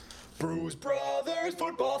Bruise Brothers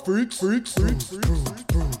football freaks. Winners.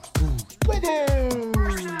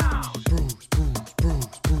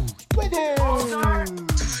 Winners. All-star.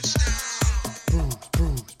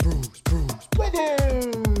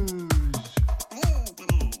 Winners.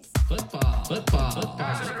 Football.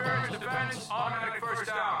 Defense, automatic first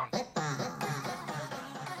down.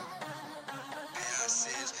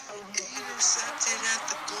 Passes intercepted at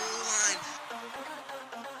the goal line.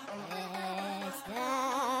 It's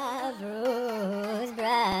the Bruise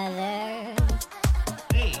Brothers.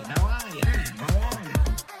 Hey, how are you?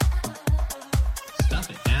 Stuff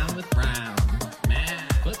it down with Brown. Man,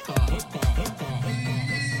 football.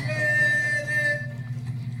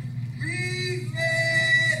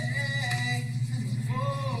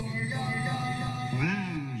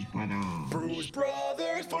 Bruise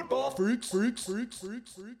Brothers football freaks.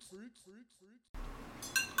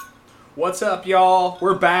 What's up, y'all?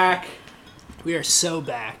 We're back. We are so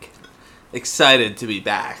back. Excited to be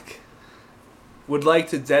back. Would like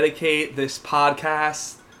to dedicate this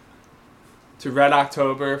podcast to Red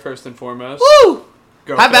October, first and foremost. Woo!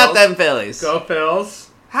 Go How about Phils. them Phillies? Go Phils.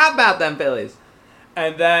 How about them Phillies?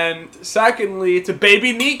 And then, secondly, to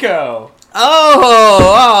Baby Nico.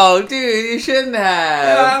 Oh, dude, you shouldn't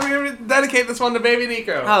have. I'm going to dedicate this one to Baby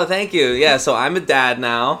Nico. Oh, thank you. Yeah, so I'm a dad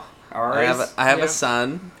now. All right. I have Yeah. a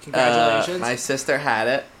son. Congratulations. My sister had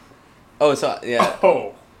it. Oh, so yeah.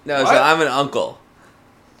 Oh. No, What? so I'm an uncle.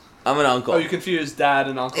 Oh, you confused dad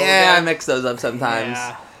and uncle Yeah, I again? mix those up sometimes.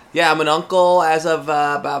 Yeah. Yeah, I'm an uncle as of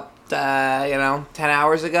about 10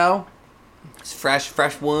 hours ago. It's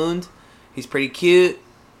fresh wound. He's pretty cute,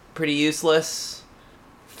 pretty useless.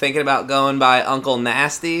 Thinking about going by Uncle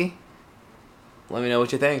Nasty. Let me know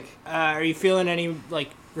what you think. Are you feeling any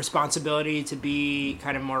responsibility to be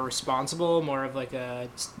kind of more responsible, more of like a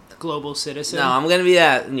global citizen? No, I'm gonna be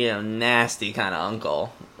that nasty kind of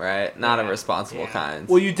uncle, right? Not a Yeah, responsible yeah. kind.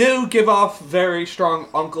 Well, you do give off very strong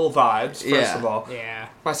uncle vibes, first Yeah. of all. Yeah.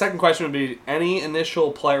 My second question would be, any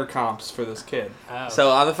initial player comps for this kid? Oh. So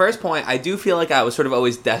on the first point, I do feel like I was sort of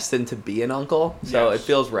always destined to be an uncle, so Yes. it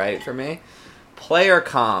feels right for me. Player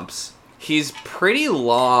comps, he's pretty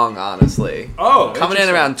long, honestly. Oh, Coming in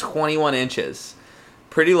interesting. around 21 inches,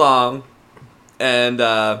 pretty long, and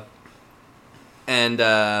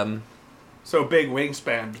So big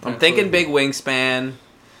wingspan. I'm potentially. thinking big wingspan.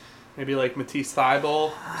 Maybe like Matisse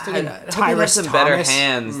Thybulle. I hope he Tyrus has some better Thomas.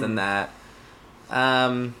 hands than that.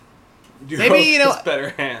 You Maybe, hope you know- he has better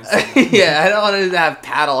hands. Yeah, I don't want him to have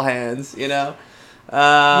paddle hands,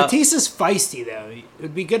 Matisse is feisty though. It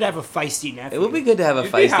would be good to have a feisty nephew. It would be good to have a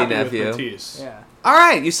You'd be feisty happy nephew. With Matisse. Yeah. All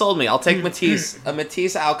right, you sold me. I'll take Matisse. A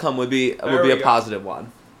Matisse outcome would be we a go. positive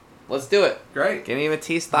one. Let's do it. Great. Give me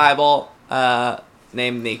Matisse Thybulle,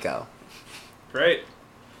 named Nico. Great.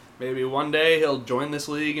 Maybe one day he'll join this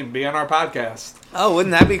league and be on our podcast. Oh,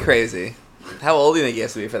 wouldn't that be crazy? How old do you think he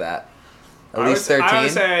has to be for that? At least I would 13?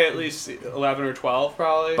 say at least 11 or 12,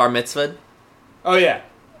 probably. Bar mitzvah? Oh, yeah.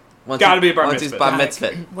 Once Gotta be a bar Once he's mitzvah. bar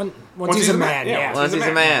mitzvah. Once he's a man, yeah. Once he's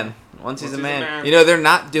a man. Once he's a Once he's a man. man. You know, they're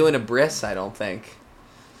not doing a bris, I don't think.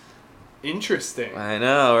 Interesting. I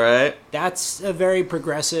know, right? That's a very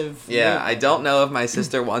progressive. Yeah, move. I don't know if my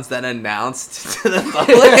sister wants that announced to the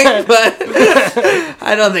public, but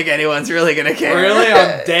I don't think anyone's really going to care. Really?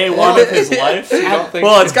 On day one of his life? You don't think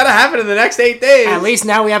Well, it's got to happen in the next 8 days. At least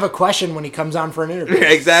now we have a question when he comes on for an interview.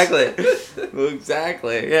 Exactly.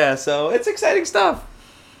 Exactly. Yeah, so it's exciting stuff.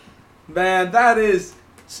 Man, that is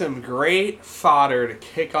some great fodder to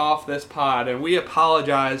kick off this pod, and we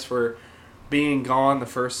apologize for being gone the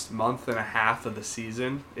first month and a half of the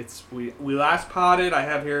season. We last podded, I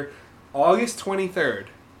have here, August 23rd.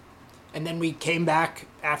 And then we came back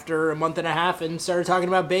after a month and a half and started talking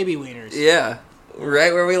about baby wieners. Yeah,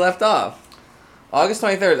 right where we left off. August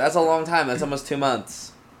 23rd, that's a long time. That's almost 2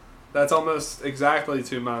 months. That's almost exactly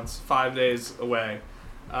 2 months, 5 days away.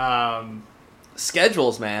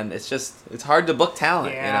 Schedules, man. It's hard to book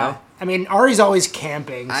talent, Yeah. you know? I mean, Ari's always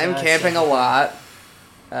camping. so I'm that's- camping a lot.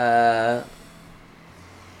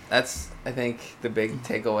 That's, I think, the big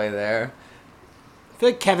takeaway there. I feel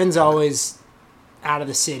like Kevin's always out of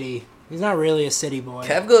the city. He's not really a city boy.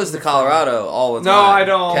 Kev goes to Colorado all the time. No, I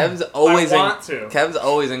don't. Kev's always I want to. Kev's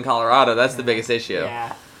always in Colorado. That's the biggest issue.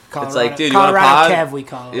 Yeah. Colorado, like, dude, you want a Colorado pod? Kev, we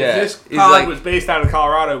call him. Yeah. If this he's pod like- was based out of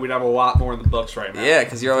Colorado, we'd have a lot more in the books right now. Yeah,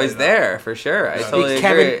 because you're always there, for sure. I totally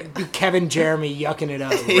agree. Be Kevin Jeremy yucking it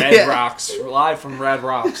up. Red Yeah. Rocks, live from Red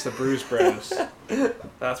Rocks, the Bruise Bros.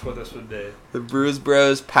 That's what this would be. The Bruise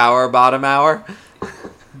Bros Power Bottom Hour.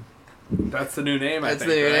 That's the new name, I That's think.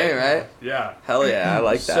 the new name, right? Yeah. Hell yeah, I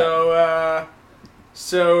like that.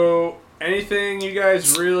 So anything you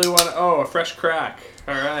guys really want to... Oh, a fresh crack.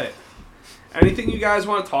 All right. Anything you guys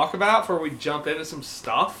want to talk about before we jump into some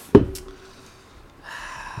stuff?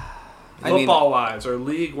 Football-wise or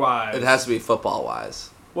league-wise? It has to be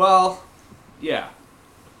football-wise. Well, yeah.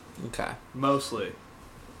 Okay. Mostly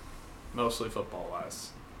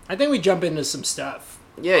football-wise. I think we jump into some stuff.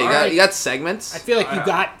 Yeah, you got segments. I feel like you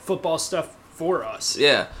got football stuff for us.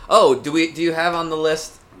 Yeah. Oh, do you have on the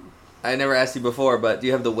list? I never asked you before, but do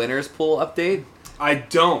you have the winners pool update? I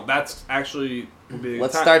don't. That's actually would be a good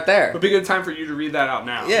Let's time. start there. Would be a good time for you to read that out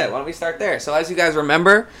now. Yeah, why don't we start there? So as you guys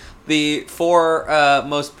remember, the four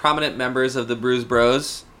most prominent members of the Bruise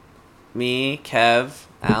Bros, me, Kev,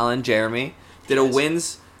 Alan, Jeremy, did a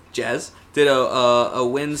wins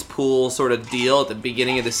pool sort of deal at the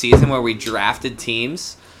beginning of the season where we drafted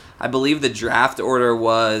teams. I believe the draft order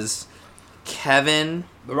was Kevin,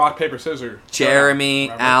 The rock, paper, scissors. Jeremy,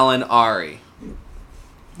 Remember? Alan, Ari.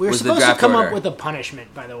 We were Was the supposed to draft come order. up with a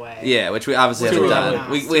punishment, by the way. Yeah, which we obviously It's haven't too done.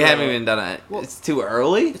 early. We haven't even done it. It's too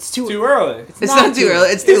early. It's too Too early. It's not too early.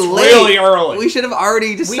 It's too It's late. really early. We should have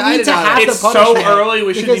already decided to on have it. the It's so punishment early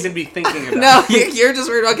we shouldn't because- even be thinking about No, it. you're just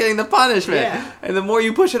worried about getting the punishment. Yeah. And the more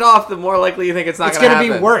you push it off, the more likely you think it's not It's going to gonna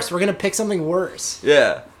happen. be worse. We're gonna pick something worse.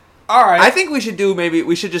 Yeah. All right. I think we should do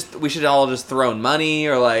we should all just throw in money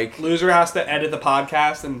or like. Loser has to edit the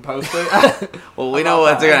podcast and post it. Well, we know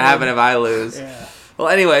what's going to happen if I lose. Yeah. Well,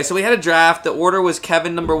 anyway, so we had a draft. The order was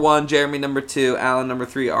Kevin number 1, Jeremy number 2, Alan number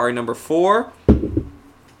 3, Ari number 4.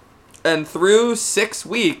 And through 6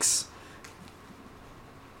 weeks,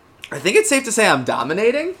 I think it's safe to say I'm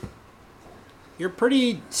dominating. You're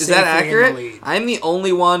pretty. Is that safely in the accurate? lead. I'm the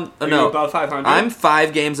only one. Are you No, above 500? I'm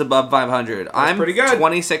 5 games above 500. I'm pretty good.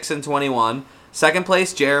 26 and 21. Second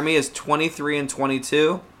place, Jeremy is 23 and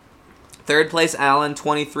 22. Third place, Alan,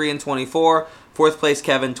 23 and 24. Fourth place,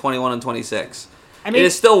 Kevin, 21 and 26. I mean, It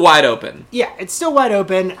is still wide open. Yeah, it's still wide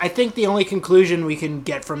open. I think the only conclusion we can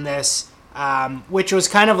get from this, which was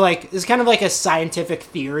kind of like a scientific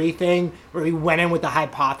theory thing, where we went in with the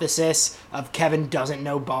hypothesis of Kevin doesn't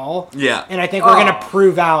know ball. Yeah. And I think we're gonna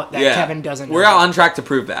prove out that Yeah. Kevin doesn't know We're ball. on track to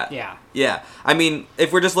prove that. Yeah. Yeah. I mean,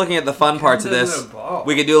 if we're just looking at the fun parts of this, doesn't know ball.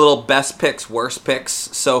 we could do a little best picks, worst picks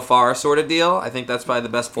so far sort of deal. I think that's probably the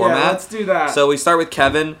best format. Yeah, let's do that. So we start with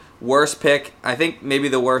Kevin. Worst pick. I think maybe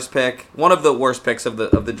the worst pick. One of the worst picks of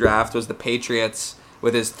the draft was the Patriots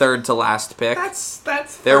with his third to last pick. That's. They're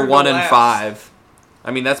third to 1 and last. 5.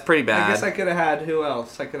 I mean, that's pretty bad. I guess I could have had who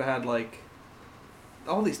else? I could have had like.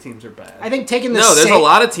 All these teams are bad. I think taking the No, there's a Saint-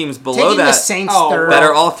 lot of teams below taking the that Saints Oh, third. that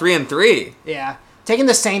are all 3 and 3. Yeah, taking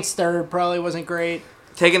the Saints third probably wasn't great.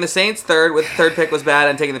 Taking the Saints third with the third pick was bad,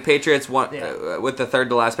 and taking the Patriots with the third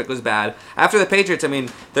to last pick was bad. After the Patriots, I mean,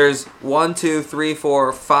 there's 1, 2, 3,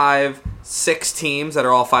 4, 5, 6 teams that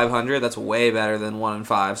are all 500. That's way better than 1 and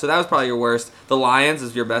 5. So that was probably your worst. The Lions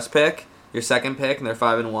is your best pick, your second pick, and they're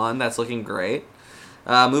 5 and 1. That's looking great.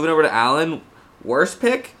 Moving over to Allen, worst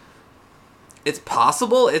pick. It's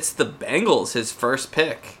possible it's the Bengals, his first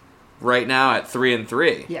pick, right now at 3 and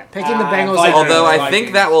 3. Yeah, picking the Bengals. Vikings. Although I Vikings.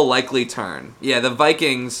 think that will likely turn. Yeah, the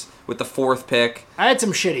Vikings with the 4th pick I had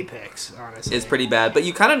some shitty picks, honestly. is pretty bad. But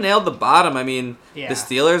you kind of nailed the bottom. I mean, Yeah. the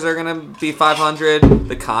Steelers are going to be 500.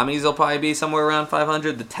 The Commies will probably be somewhere around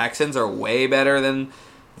 500. The Texans are way better than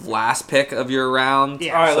last pick of your round.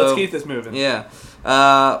 Yeah. All right, So, let's keep this moving. Yeah.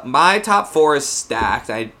 My top 4 is stacked.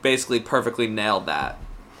 I basically perfectly nailed that.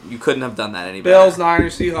 You couldn't have done that any better. Bills,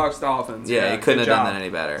 Niners, Seahawks, Dolphins. Yeah, you couldn't have good done job. that any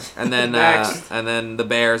better. And then Next. and then the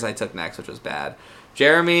Bears I took next, which was bad.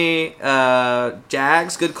 Jeremy,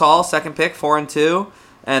 Jags, good call, second pick, 4 and 2,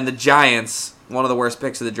 and the Giants, one of the worst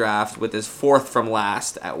picks of the draft, with his 4th from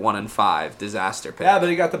last at 1 and 5, disaster pick. Yeah, but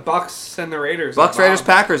he got the Bucks and the Raiders. Bucks, at the Raiders,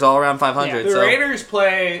 bottom. Packers, all around 500. The so, Raiders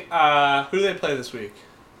play. Who do they play this week?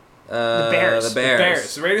 The Bears. The Bears. The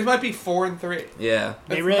Bears. The Raiders might be 4 and 3. Yeah,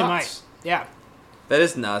 They That's really nuts. might. Yeah, that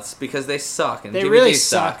is nuts because they suck and they Jimmy really G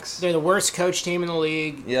suck. sucks. They're the worst coach team in the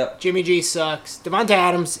league. Yep. Jimmy G sucks. Devontae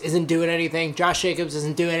Adams isn't doing anything. Josh Jacobs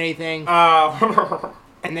isn't doing anything.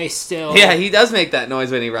 And they still. Yeah, he does make that noise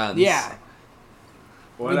when he runs. Yeah.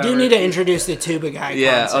 We do need to introduce the Tuba guy.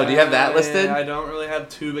 Yeah. concept. Oh, do you have that listed? I don't really have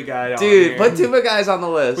Tuba guy on Dude, here. put Tuba guys on the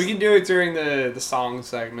list. We can do it during the song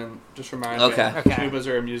segment. Just remind Okay. me. Okay. Tubas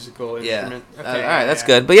are a musical Yeah. instrument. Okay. All right, that's Yeah.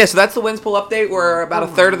 good. But yeah, so that's the wins pool update. We're about a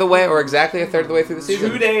third of the way, or exactly a third of the way through the 2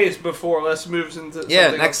 season. days before, let's move into Yeah,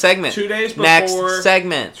 something next else. segment. 2 days before. Next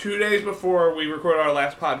segment. 2 days before we recorded our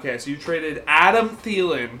last podcast, you traded Adam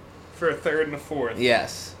Thielen for a third and a fourth.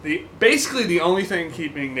 Yes. Basically the only thing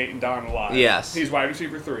keeping Nate and Don alive. Yes. He's wide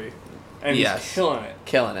receiver 3. And Yes. he's killing it.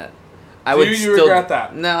 Killing it. I Do would you still regret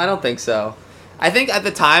that? No, I don't think so. I think at the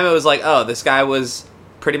time it was like, oh, this guy was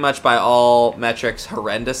pretty much by all metrics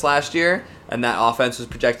horrendous last year. and that offense was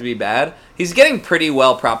projected to be bad. He's getting pretty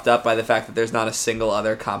well propped up by the fact that there's not a single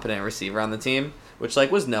other competent receiver on the team, which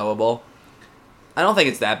like was knowable. I don't think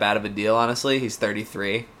it's that bad of a deal, honestly. He's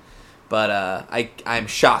 33, but I'm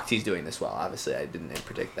shocked he's doing this well. Obviously, I didn't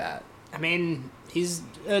predict that. I mean, he's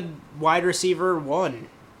a wide receiver 1.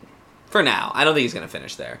 For now, I don't think he's going to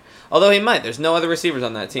finish there. Although he might. There's no other receivers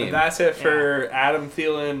on that team. And that's it for Adam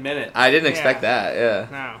Thielen minute. I didn't expect that.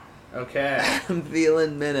 Yeah. No. Okay. Adam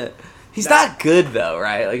Thielen minute. He's not good though,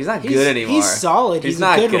 right? Like he's not good anymore. He's solid. He's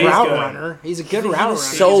not a good good. route He's good. runner. He's a good route He runner. was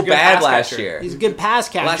so He's a good bad pass last catcher. year. He's a good pass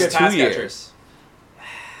catcher. Last good 2 pass years.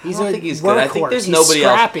 He's I don't a think he's good. I think workhorse. there's He's nobody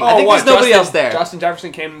else. scrappy. I think there's nobody else there. Justin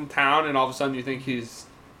Jefferson came to town, and all of a sudden you think he's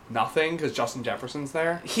nothing because Justin Jefferson's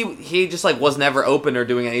there? He just like was never open or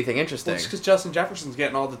doing anything interesting. Well, it's because Justin Jefferson's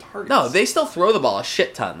getting all the targets. No, they still throw the ball a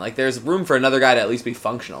shit ton. Like there's room for another guy to at least be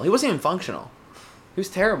functional. He wasn't even functional. He was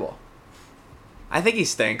terrible. I think he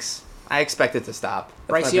stinks. I expect it to stop. That's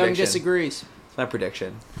Bryce my Young prediction. disagrees. That's my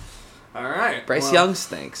prediction. All right. Bryce well, Young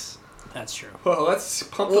stinks. That's true. Well, let's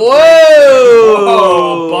pump the Whoa!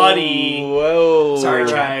 Whoa, buddy. Whoa! Sorry,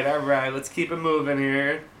 All right. Let's keep it moving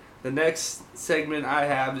here. The next segment I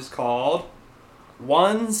have is called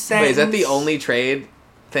One Sentence. Wait, is that the only trade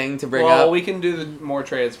thing to bring Well, up? we can do the more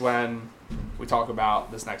trades when we talk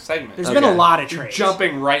about this next segment. There's been a Okay. lot of You're trades.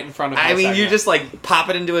 jumping right in front of. I my mean, you segment. just like pop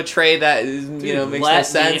it into a trade that is, makes no let me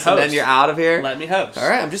sense, and then host. you're out of here. let me host. All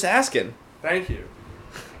right, I'm just asking. Thank you.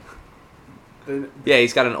 Yeah,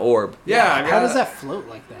 he's got an orb. Yeah, I How got does it. that float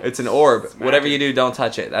like that? It's an orb. It's Whatever magic. you do, don't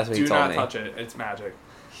touch it. That's what Do he told not me. touch it. It's magic.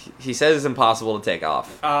 He says it's impossible to take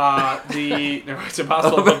off. No, it's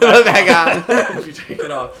impossible to Put put it back on. if you take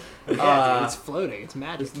it off. Yeah, dude, it's floating. It's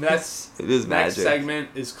magic. Next, It is next magic. segment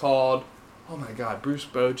is called. Oh my God, Bruce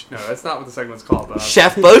Bochy. No, that's not what the segment's called. But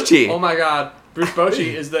Chef Bochi. oh my God, Bruce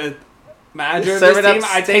Bochy is the manager of Serving this up team.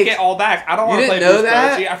 I take steaks. it all back. I don't You want to play didn't know Bruce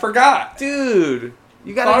that? Bochy. I forgot. Dude,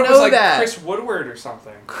 you I gotta thought it know was like that. Chris Woodward or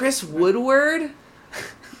something. Chris Woodward?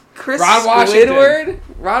 Chris Ron Washington. Squidward?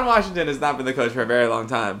 Ron Washington has not been the coach for a very long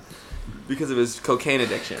time because of his cocaine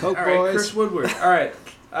addiction. Coke All right, boys. Chris Woodward. All right.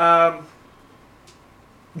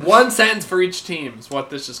 One sentence for each team is what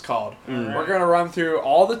this is called. We're gonna run through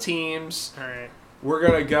all the teams. All right. We're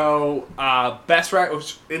gonna go best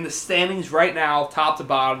in the standings right now, top to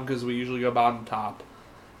bottom, because we usually go bottom to top.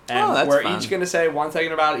 And Oh, that's we're fun. each gonna say 1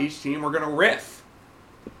 second about each team. We're gonna riff.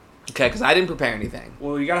 Okay, because I didn't prepare anything.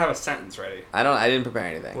 Well, you gotta have a sentence ready. I didn't prepare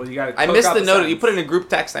anything. Well, you gotta. I cook missed up the a note. You sentence. put it in a group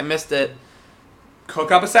text. I missed it.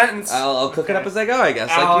 Cook up a sentence. I'll cook it up as I go, I guess.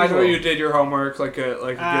 Al, like I know usual. you did your homework like a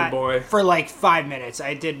good boy. For like 5 minutes.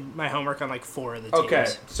 I did my homework on like 4 of the teams. Okay,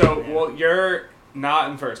 so Yeah. well, you're not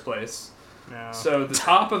in first place. No. So the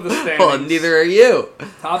top of the standings. Well, neither are you.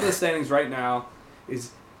 Top of the standings right now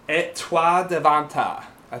is Et toi devanta.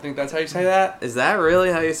 I think that's how you say that. Is that really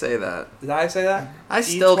how you say that? Did I say that? I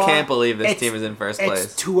still toi? can't believe this It's- team is in first It's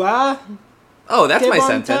place. Tua. Oh, that's my Devonta.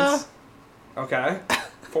 sentence. Okay.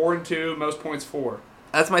 4-2, most points 4.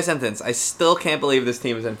 That's my sentence. I still can't believe this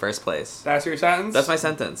team is in first place. That's your sentence? That's my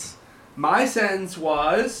sentence. My sentence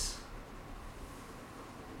was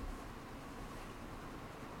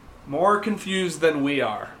more confused than we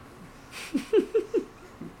are.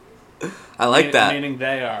 I like that. Meaning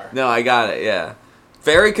they are. No, I got it, yeah.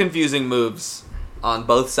 Very confusing moves on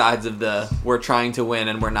both sides of the we're trying to win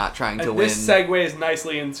and we're not trying to And win. this segues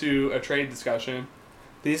nicely into a trade discussion.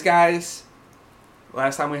 These guys,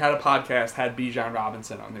 last time we had a podcast, had Bijan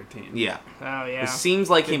Robinson on their team. Yeah. Oh, yeah. It seems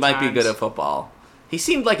like he Good might be good times. at football. He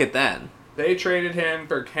seemed like it then. They traded him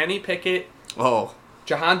for Kenny Pickett, Oh.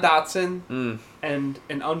 Jahan Dotson, Mm. and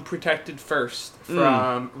an unprotected first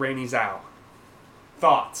from Rainey Zhao.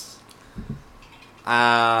 Thoughts?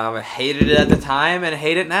 Hated it at the time and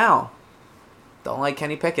hate it now. Don't like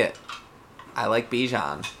Kenny Pickett. I like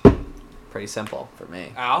Bijan. Pretty simple for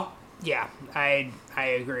me. Al? Yeah, I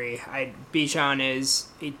agree. Bijan is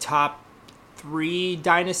a top 3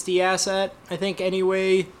 dynasty asset, I think,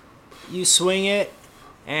 anyway you swing it.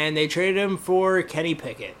 And they traded him for Kenny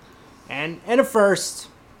Pickett. And a first.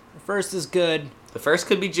 The first is good. The first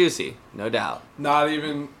could be juicy, no doubt. Not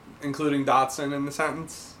even including Dotson in the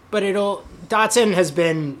sentence? But Dotson has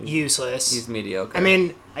been useless. He's mediocre. I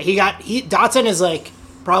mean, Dotson is like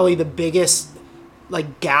probably the biggest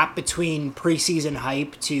like gap between preseason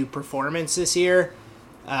hype to performance this year.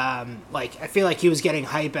 Like I feel like he was getting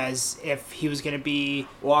hype as if he was going to be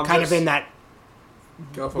Well, kind of in that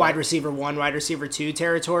Go for wide it. receiver 1, wide receiver 2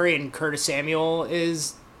 territory, and Curtis Samuel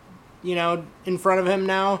is, in front of him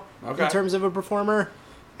now Okay. in terms of a performer.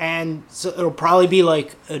 And so it'll probably be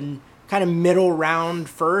like a kind of middle round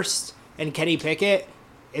first, and Kenny Pickett,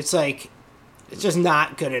 it's like It's just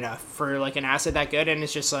not good enough for like an asset that good, and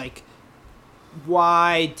it's just like,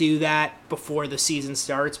 why do that before the season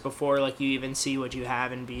starts? Before like you even see what you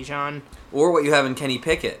have in Bijan? Or what you have in Kenny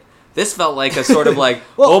Pickett. This felt like a sort of like,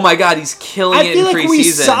 Well, oh my god, he's killing I it feel in like preseason. we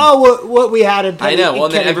saw what we had in I know. Well,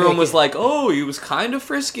 then Kenny everyone was Pickett. like, "Oh, he was kind of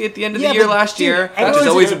frisky at the end of Yeah, the year but, last dude, year," which everyone's is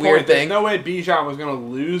always a Good weird point. There's thing. no way Bijan was going to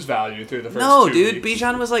lose value through the first No, 2 dude, weeks.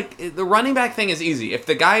 Bijan was like the running back thing is easy. If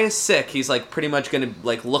the guy is sick, he's like pretty much gonna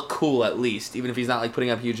like look cool at least, even if he's not like putting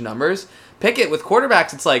up huge numbers. Pickett with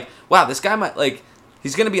quarterbacks, it's like, wow, this guy might like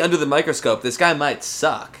he's gonna be under the microscope. This guy might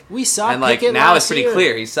suck. We saw and like Pickett now last it's pretty year.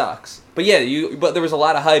 clear he sucks. But yeah, but there was a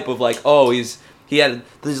lot of hype of like, oh, he had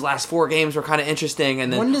these last 4 games were kind of interesting,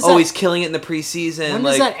 and When then does that- he's killing it in the preseason. When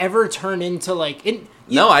like, does that ever turn into like?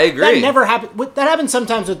 No, I agree. That never happens. That happens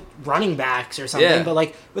sometimes with running backs or something. Yeah. But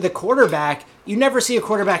like with a quarterback, you never see a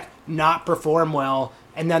quarterback not perform well,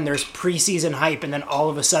 and then there's preseason hype, and then all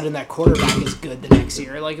of a sudden that quarterback is good the next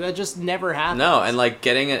year. Like that just never happens. No, and like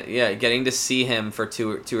getting to see him for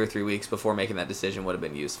two or 3 weeks before making that decision would have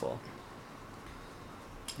been useful.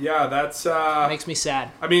 Yeah, that's... Makes me sad.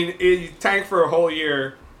 I mean, you tank for a whole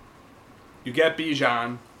year, you get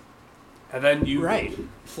Bijan, and then you Right.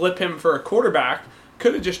 flip him for a quarterback.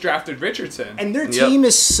 Could have just drafted Richardson. And their Yep. team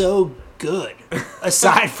is so good.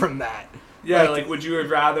 Aside from that, yeah, like, would you have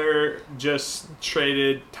rather just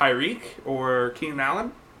traded Tyreek or Keenan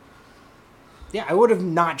Allen? yeah, I would have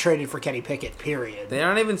not traded for Kenny Pickett. Period. They're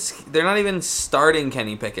not even starting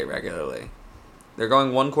Kenny Pickett regularly. They're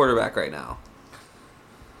going 1 quarterback right now.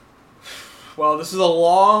 Well, this is a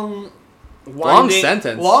long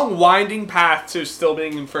sentence. long winding path to still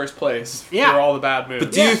being in first place Yeah. for all the bad moves.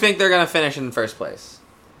 But do you think they're gonna finish in first place?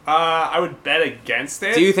 I would bet against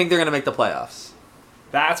it. Do you think they're gonna make the playoffs?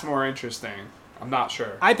 That's more interesting. I'm not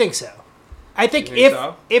sure. I think so. I think You think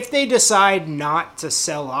so? if they decide not to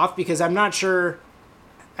sell off, because I'm not sure.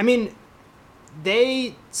 I mean,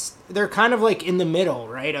 they're kind of like in the middle,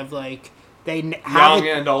 right? Of like Young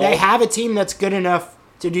and old. they have a team that's good enough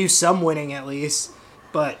to do some winning at least,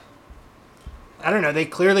 but I don't know. They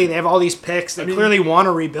have all these picks. They I mean, clearly want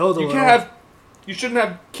to rebuild a You little. you shouldn't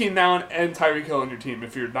have Keenan Allen and Tyreek Hill on your team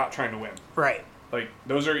if you're not trying to win. Right. Like,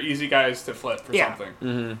 those are easy guys to flip for Yeah.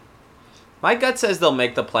 something. My gut says they'll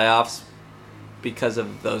make the playoffs because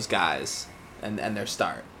of those guys and their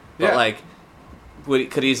start. But Yeah. like,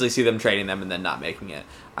 could easily see them trading them and then not making it.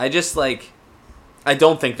 I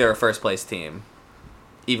don't think they're a first place team,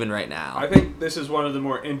 even right now. I think this is one of the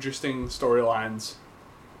more interesting storylines.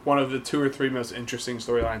 One of the 2 or 3 most interesting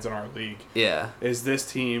storylines in our league Yeah. is this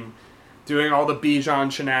team doing all the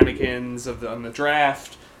Bijan shenanigans on the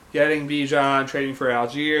draft, getting Bijan, trading for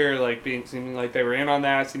Algier, like seeming like they were in on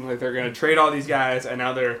that, seeming like they're going to trade all these guys, and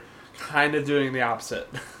now they're kind of doing the opposite.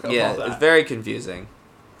 Of Yeah, all that. it's very confusing.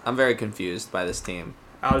 I'm very confused by this team.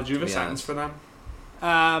 Al, did you have a be sentence honest. for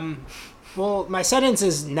them? Well, my sentence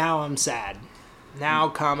is now I'm sad. Now,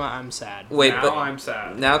 comma, I'm sad. Wait, now but I'm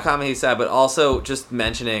sad. now he's sad, but also just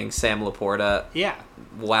mentioning Sam Laporta. Yeah.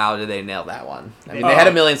 Wow, did they nail that one? I mean, they had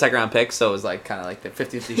a million second-round picks, so it was like kind of like the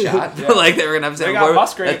 50-50 shot. Yeah. like they were gonna have Sam They got Laporta.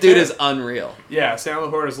 Musgrave, That dude too. is unreal. Yeah, Sam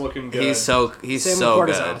Laporta is looking good. He's so Sam so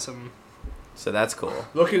Laporta's good. awesome. So that's cool.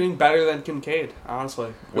 looking better than Kincaid,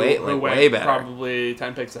 honestly. Way- Who like, went way better. Probably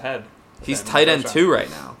 10 picks ahead. He's than tight end first 2 round. right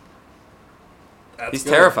now. That's He's good.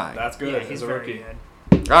 terrifying. That's good Yeah, as he's a very rookie.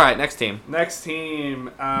 good. All right, next team. Next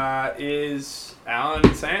team is Alan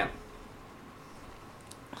and Sam.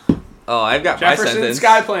 Oh, I've got Jefferson my sentence.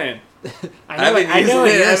 Sky Plane. I know what your I've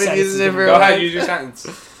been sentence using is it gonna for Go a ahead, while. use your sentence.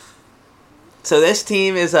 So this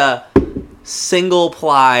team is a single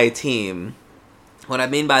ply team. What I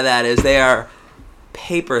mean by that is they are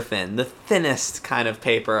paper thin, the thinnest kind of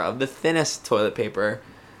paper of the thinnest toilet paper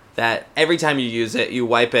that every time you use it, you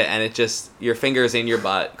wipe it and it just, your fingers in your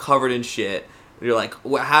butt, covered in shit. You're like,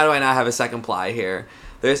 how do I not have a second ply here?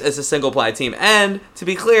 It's a single ply team. And to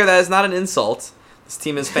be clear, that is not an insult. This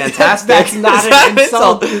team is fantastic. That's not It's an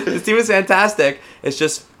insult. This team is fantastic. It's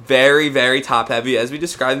just very, very top heavy. As we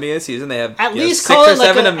described in the beginning of the season, they have At least 6 call or it like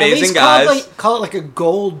 7 a, amazing at least guys. Call it like a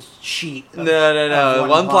gold sheet. of- No. of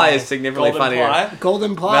One ply is significantly Golden funnier. Ply?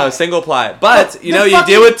 Golden ply. No, single ply. But, The you know, you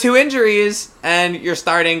fucking- deal with 2 injuries, and you're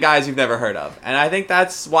starting guys you've never heard of. And I think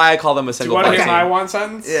that's why I call them a Do you single want ply to hear team. my one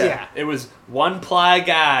sentence? Yeah. It was one ply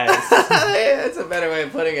guys. That's a better way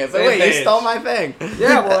of putting it. But Same wait, you page. stole my thing.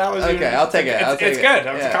 Yeah, well, that was Okay, your- I'll take it. I'll It's take it. good.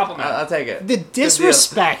 That was a compliment. I'll take it. The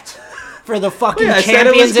disrespect for the fucking Yeah, I said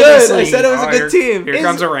it champions was of this good. I league. said it was a Oh, good team. Here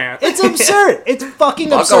comes a rant. It's absurd. It's fucking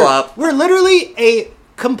Buckle absurd. up. We're literally a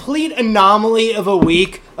complete anomaly of a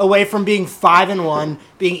week away from being 5-1,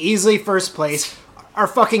 being easily first place. Our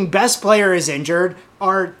fucking best player is injured.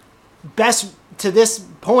 Our to this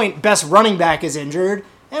point, best running back is injured,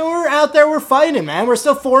 and we're out there, we're fighting, man. We're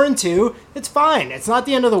still 4-2. It's fine. It's not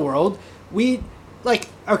the end of the world.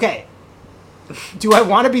 Okay. Do I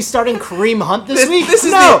want to be starting Kareem Hunt this week?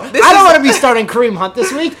 I don't want to be starting Kareem Hunt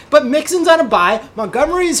this week, but Mixon's on a bye.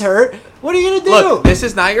 Montgomery's hurt. What are you going to do? Look, this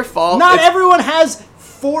is not your fault. Not everyone has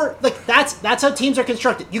four. Like, that's how teams are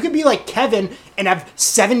constructed. You could be like Kevin and have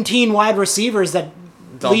 17 wide receivers that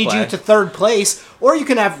lead you to third place, or you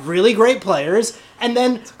can have really great players, and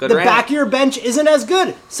then the back of your bench isn't as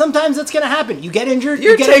good. Sometimes that's going to happen. You get injured.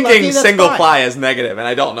 You're get taking unlucky, single fine. ply as negative, and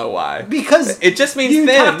I don't know why. Because it just means you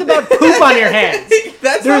thin. talked about poop on your hands.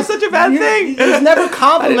 That's not such a bad thing. There's never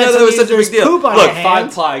compliments. I didn't know that was such a big deal. Poop on Look, your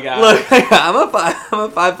hands. 5-ply guy. Look, I'm a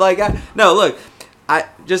 5-ply guy. No, look,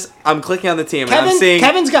 I'm clicking on the team and I'm seeing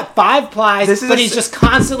Kevin's got 5 plies, but he's just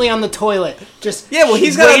constantly on the toilet.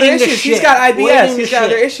 He's got other issues. He's got IBS. He's got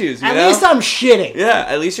other issues. At least I'm shitting. Yeah,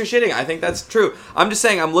 at least you're shitting. I think that's true. I'm just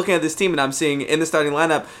saying, I'm looking at this team and I'm seeing in the starting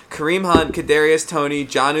lineup Kareem Hunt, Kadarius Toney,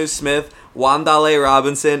 Jonnu Smith, Wandale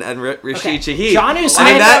Robinson, and Rashid Shaheed. Jonnu Smith.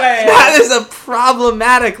 And that is a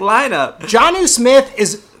problematic lineup. Jonnu Smith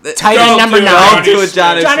is tight end number 9. Don't do it,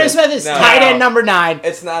 Jonnu Smith is tight end number 9.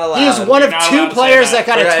 It's not allowed. He is one of 2 players that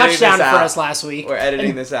got a We're touchdown for out. us last week. We're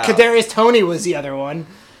editing this out. Kadarius Toney was the other one.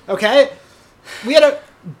 Okay? We had a...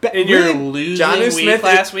 In your losing Jonnu week Smith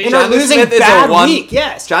last week? In our losing bad week,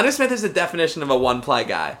 yes. Jonnu Smith is the definition of a 1-ply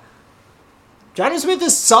guy. Jonnu Smith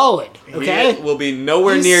is solid, okay? He will be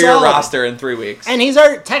nowhere He's near solid. your roster in 3 weeks. And he's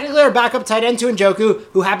technically our backup tight end to Njoku,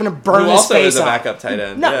 who happened to burn Who his also face is a off. backup tight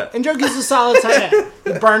end. No, Yeah. Njoku's a solid tight end.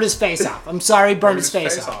 He burned his face off. I'm sorry, he burned his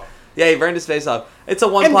face off. Yeah, he burned his face off. It's a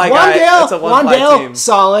And 1-ply guy. It's a 1-ply Wandale, team.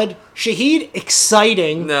 solid. Shaheed,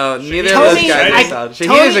 exciting. No, neither of those guys are solid.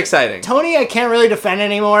 Shaheed is exciting. Tony, I can't really defend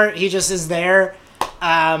anymore. He just is there.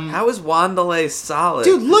 How is Wandale solid?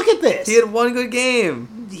 Dude, look at this. He had 1 good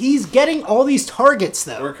game. He's getting all these targets,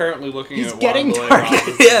 though. We're currently looking He's at getting Wandale targets.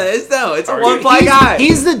 Robinson. Yeah, it's a Target. 1-ply guy.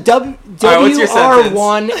 He's the what's your sentence?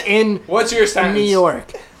 WR1 in What's your sentence? New York.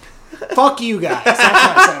 Fuck you guys. That's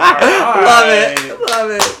my sentence. Love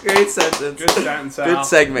it. Great sentence. Good sentence, Al. Good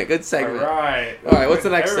segment. Good segment. All right. What's the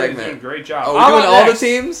next Everybody's segment? doing a great job. Oh, we're I'm doing up all next. the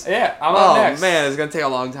teams? Yeah, I'm on Oh, next. man, it's going to take a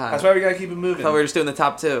long time. That's why we gotta keep it I moving. thought we were just doing the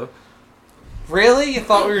top 2. Really? You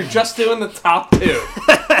thought we were just doing the top 2?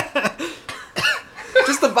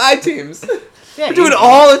 Just the bye teams. Yeah, We're doing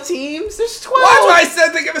all the teams? There's 12. That's why I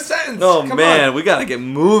said think of a sentence. Oh, Come man, on. we got to get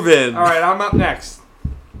moving. All right, I'm up next.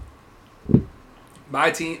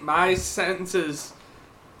 My sentence is: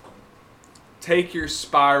 take your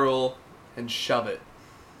spiral and shove it.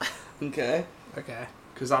 Okay. Okay.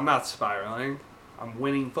 Because I'm not spiraling. I'm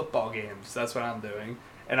winning football games. That's what I'm doing.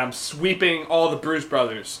 And I'm sweeping all the Bruce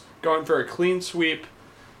brothers. Going for a clean sweep.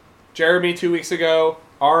 Jeremy 2 weeks ago.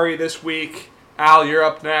 Ari this week. Al, you're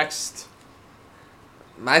up next.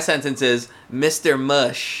 My sentence is Mr.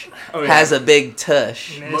 Mush Oh, yeah. has a big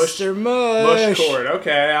tush. Mr. Mush. Mush cord.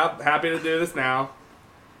 Okay, I'm happy to do this now.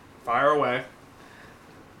 Fire away.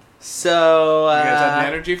 So, You guys have the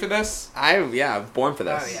energy for this? I'm born for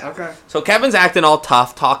this. Oh, yeah. Okay. So Kevin's acting all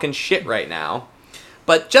tough, talking shit right now.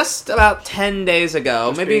 But just about 10 days ago,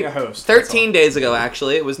 Just maybe being a host, that's 13 all. days ago,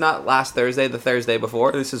 actually. It was not last Thursday, the Thursday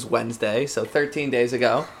before. This is Wednesday, so 13 days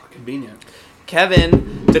ago. Convenient.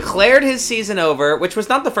 Kevin declared his season over, which was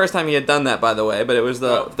not the first time he had done that, by the way, but it was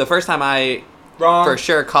the first time I Wrong. for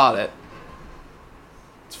sure caught it.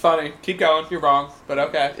 It's funny. Keep going. You're wrong, but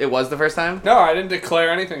okay. It was the first time? No, I didn't declare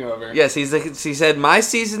anything over. Yes, he said, my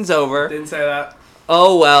season's over. Didn't say that.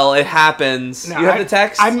 Oh, well, it happens. No, you have the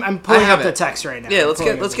text? I'm pulling I have up the it. text right now. Yeah, I'm let's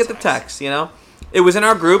pulling get up the text, you know? It was in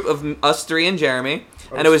our group of us 3 and Jeremy,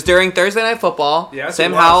 and it was during Thursday Night Football. Yes,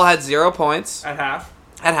 Sam it was. Howell had 0 points At half.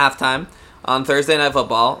 at halftime on Thursday Night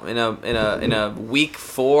Football in a week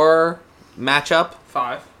 4 matchup,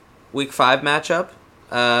 5. week 5 matchup.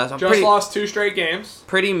 So Just lost 2 straight games.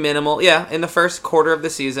 pretty minimal. Yeah, in the first quarter of the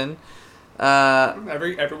season.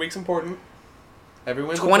 Every week's important. Every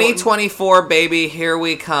win's important. 2024, baby, here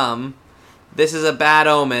we come. This is a bad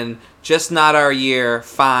omen. Just not our year.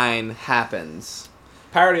 Fine, happens.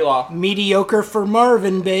 Parody law. Mediocre for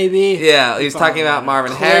Marvin, baby. Yeah, he's talking about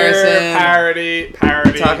Marvin Harrison. Parody.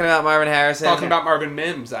 Talking about Marvin Harrison. Talking about Marvin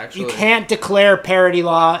Mims, actually. You can't declare parody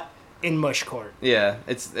law in Mush Court. Yeah,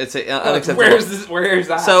 it's unacceptable. Where's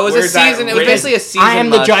that? So it was Where's a season. that It was written? basically a season. I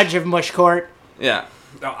am the mush. judge of Mush Court. Yeah,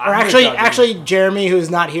 No, Or I'm the judge. actually, Jeremy, who's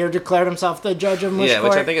not here, declared himself the judge of Mush yeah,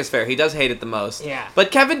 Court. which I think is fair. He does hate it the most. Yeah. But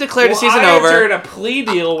Kevin declared Well, the season I over. entered a plea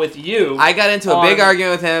deal with you. I got into a big on-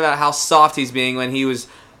 argument with him about how soft he's being when he was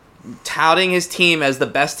touting his team as the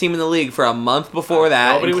best team in the league for a month before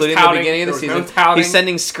that, Nobody was including the touting. beginning of the There was no season. touting. He's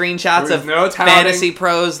sending screenshots There was of no touting. fantasy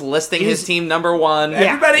pros listing his team number one.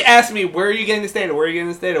 Everybody asked me, where are you getting this data? Where are you getting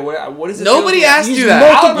this data? What is it? Nobody asked Use you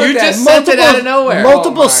that. multiple- You just sent it out of nowhere.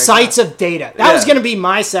 Multiple Oh my sites of data. That was Yeah. going to be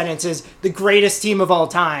my sentence: is the greatest team of all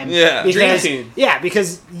time. Yeah. because, Dream team. Yeah,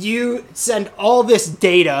 because you send all this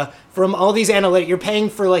data from all these analytics. You're paying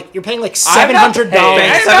like $700.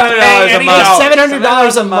 paying $700 a any month.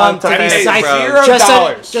 dollars. $700 a month to I these pay sites $0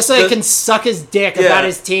 just so they Just- can suck his dick Yeah. about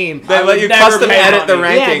his team. They I let would you never custom pay edit the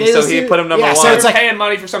money. Yeah, rankings, they so just he do- put him number yeah, one. so I'm it's like- paying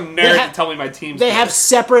money for some they nerd have- to tell me my team's They good. have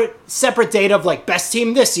separate data of like best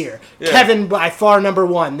team this year. Yeah. Kevin by far number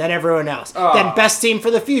one, then everyone else. Oh. Then best team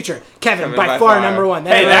for the future. Kevin Kevin by by far far. number one.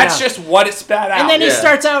 Then Hey, everyone that's else. just what it spat out. And then he Yeah.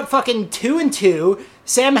 starts out fucking 2-2.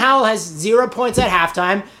 Sam Howell has 0 points at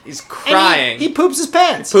halftime. He's and crying. He poops his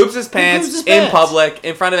pants. Poops his pants his in pants. public,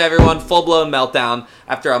 in front of everyone, full-blown meltdown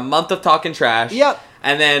after a month of talking trash. Yep.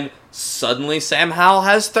 And then suddenly Sam Howell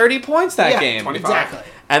has 30 points that Yeah, game. 25.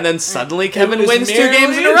 Exactly. And then suddenly Kevin was wins 2 merely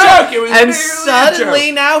games in a a row. joke. It was And merely a suddenly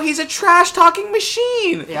joke. now he's a trash-talking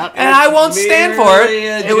machine. Yep. And I won't stand for it. merely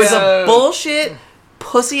a It was a joke. bullshit,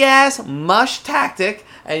 pussy-ass mush tactic,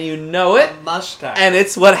 and you know it. mustache. And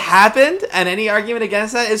it's what happened, and any argument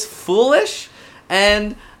against that is foolish,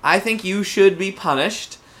 and I think you should be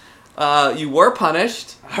punished. You were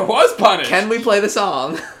punished. I was punished. Can we play the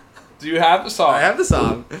song? Do you have the song? I have the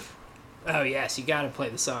song. Oh yes, you got to play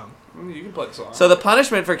the song. You can play the song. So the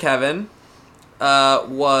punishment for Kevin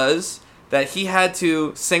was that he had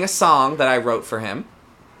to sing a song that I wrote for him.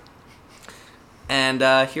 And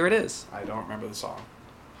here it is. I don't remember the song.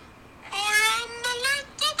 I am a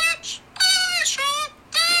little bitch. I should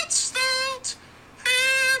that's that.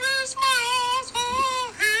 Here is my heart.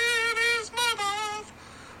 Oh, here is my mouth.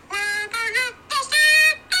 When I get thirsty,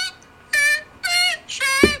 it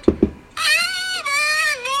shed. I am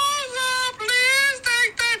a loser. Please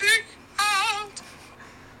take the dick out.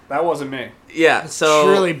 That wasn't me. Yeah, so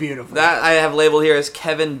Truly beautiful. that I have labeled here as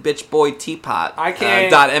Kevin Bitch Boy Teapot. I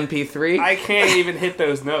can't- .mp3. I can't even hit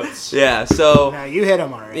those notes. Yeah, so No, you hit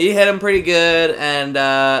him already. he hit him pretty good, and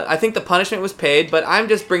I think the punishment was paid. But I'm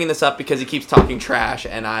just bringing this up because he keeps talking trash,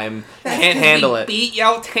 and can't handle it. Beat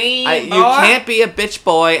your team. You can't be a bitch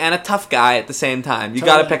boy and a tough guy at the same time. You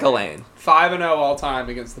gotta Totally. pick a lane. 5-0 all time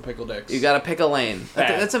against the Pickle Dicks. You gotta pick a lane.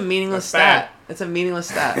 Bad. That's a meaningless That's bad. stat. It's a meaningless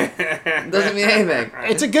stat. It doesn't mean anything.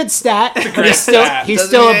 It's a good stat. But great he's still stat. he's Doesn't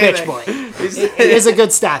still a mean bitch anything. boy. It's- It is a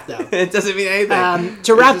good stat though. It doesn't mean anything.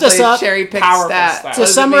 To wrap It's just this a up, cherry-picked powerful stat. stat. What To does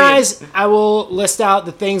it summarize, I will list out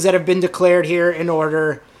the things that have been declared here in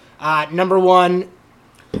order. Number 1,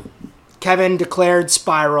 Kevin declared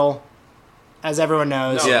Spiral, as everyone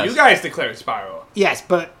knows. No, Yes. you guys declared Spiral. Yes,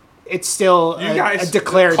 but it's still You a guys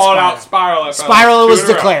declared called Spiral. out Spiral. If I Spiral was 2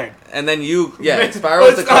 in a row. declared. And then you, yeah, Well, Spiral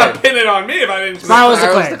was it's not declared. pin it on me if I didn't. Spiral was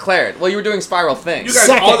Spiral was declared. declared. Well, you were doing Spiral things. You guys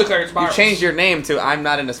Second. all declared You Spiral. changed your name to I'm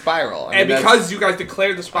not in a spiral. I mean, And that's- because you guys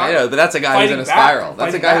declared the Spiral. I know, but that's a guy who's in a Fighting back. spiral. That's a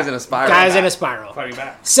Fighting guy who's back. in a spiral. Guys in a spiral. Fighting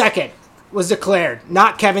back. Second was declared,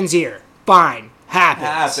 not Kevin's ear. Fine.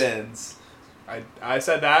 Happens. I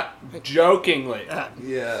said that jokingly.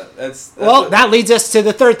 Yeah, that's Well, that leads us to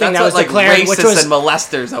the third thing that's that was what, like, declared, racists which was and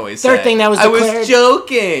molesters always third say. thing that was I was declared-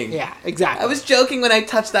 joking. yeah, exactly. I was joking when I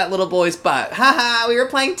touched that little boy's butt. Haha, we were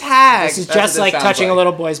playing tag. This is That's just what like sounds touching a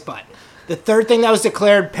little boy's butt. The third thing that was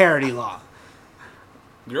declared, parody law.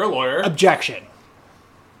 You're a lawyer. Objection.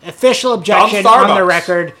 Official objection Dumb on the Starbucks.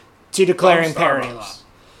 record to declaring Dumb parody Starbucks. law.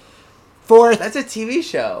 Fourth, That's a TV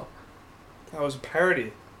show. That was a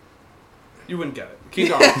parody. You wouldn't get it. Keep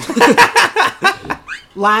going.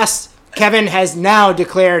 last, Kevin has now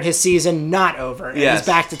declared his season not over and Yes. he's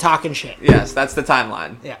back to talking shit. Yes, that's the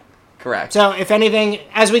timeline. Yeah. Correct. So if anything,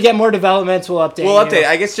 as we get more developments, we'll update. We'll you. update.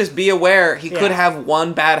 I guess just be aware he could Yeah. have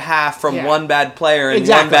one bad half from Yeah. one bad player and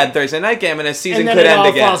Exactly. one bad Thursday night game, and his season And then could it end all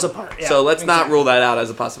again. falls apart. Yeah, So let's not exactly. rule that out as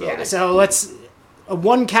a possibility. Yeah, so let's a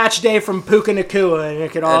one catch day from Puka Nakua and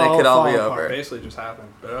it could all all fall be apart. over. Basically just happened,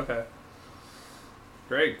 but okay.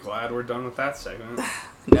 Great. Glad we're done with that segment.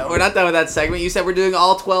 No, we're not done with that segment. You said we're doing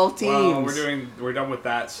all 12 teams. Well, we're done with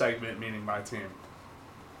that segment, meaning by team.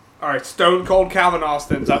 All right, Stone Cold Calvin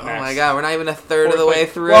Austin's up Oh next. my god, we're not even a third of the way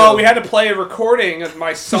through. Well, we had to play a recording of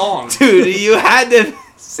my song. Dude, you had to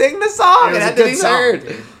sing the song. It It, was had a to good be song, heard.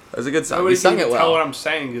 dude. It was a good song. Nobody We sung can it even tell what well. I'm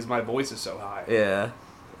saying because my voice is so high. Yeah.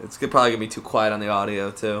 It's probably going to be too quiet on the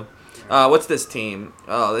audio, too. What's this team?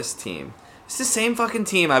 Oh, this team. It's the same fucking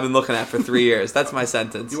team I've been looking at for 3 years. That's my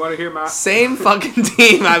sentence. You want to hear my... Same fucking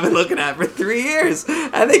team I've been looking at for 3 years,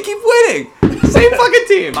 and they keep winning. Same fucking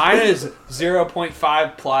team. Mine is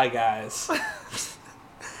 0.5 ply guys.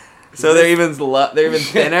 So they're even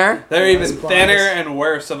thinner. They're even Supplies. thinner and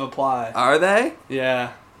worse of a ply. Are they?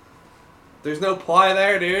 Yeah. There's no ply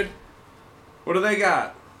there, dude. What do they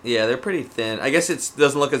got? Yeah, they're pretty thin. I guess it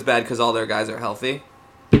doesn't look as bad because all their guys are healthy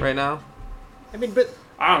right now. I mean, but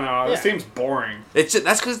I don't know. This Yeah. team's boring. That's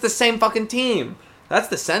because it's the same fucking team. That's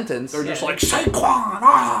the sentence. They're just like, Saquon!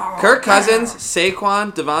 Ah! Kirk Cousins,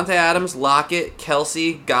 Saquon, Devontae Adams, Lockett,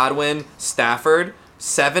 Kelsey, Godwin, Stafford.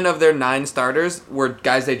 7 of their 9 starters were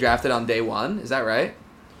guys they drafted on day 1. Is that right?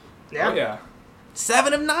 Oh, yeah.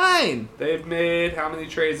 7 of 9. They've made how many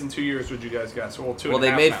trades in 2 years, would you guys guess? Well, two Well, and a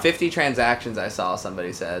they half made now. 50 transactions. I saw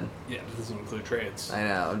somebody said. Yeah, that doesn't include trades. I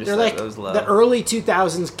know. I'm just they're like like those low. the early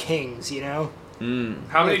 2000s Kings, you know?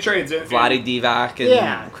 How many trades? Vladdy Divac and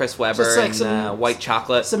Yeah. Chris Weber Just like and some- White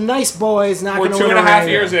Chocolate. Some nice boys, not We're going to 2.5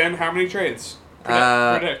 years in. How many trades?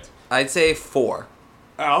 Predict. I'd say 4.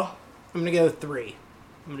 Al? I'm going to go 3.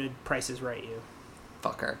 I'm going to Price is Right you.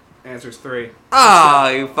 Fucker. Answer's 3. Oh,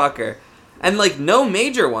 you fucker. And like no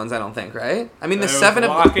major ones, I don't think, right? I mean the 7 of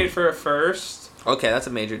Lockett for a first. Okay, that's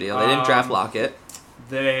a major deal. They didn't draft Lockett.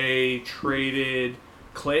 They traded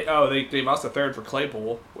Clay. Oh, they lost a third for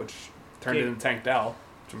Claypool, which turned Yeah. into Tank Dell,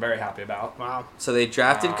 which I'm very happy about. Wow. So they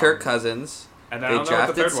drafted Kirk Cousins. And then I They don't know what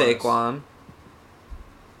the drafted third one is. Saquon.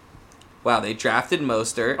 Wow, they drafted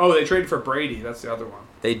Mostert. Oh, they traded for Brady. That's the other one.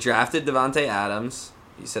 They drafted Devontae Adams.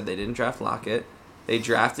 You said they didn't draft Lockett. They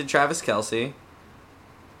drafted Travis Kelsey.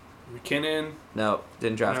 McKinnon. No,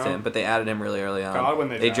 didn't draft No. him, but they added him really early on. Godwin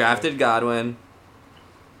they drafted drafted. Godwin,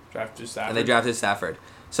 Drafted Stafford. and they drafted Stafford.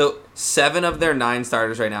 So 7 of their 9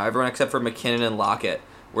 starters right now, everyone except for McKinnon and Lockett,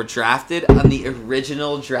 were drafted on the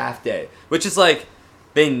original draft day, which is like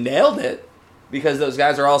they nailed it because those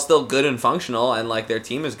guys are all still good and functional, and like their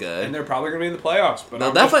team is good. And they're probably going to be in the playoffs. But They're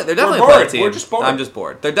I'm definitely just, a we're playoff bored. team. We're just bored. I'm just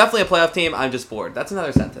bored. They're definitely a playoff team. I'm just bored. That's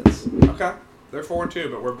another sentence. Okay. They're 4-2,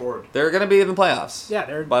 but we're bored. They're gonna be in the playoffs. Yeah,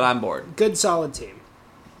 they're But I'm bored. good, solid team.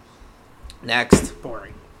 Next.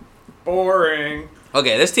 Boring. Boring.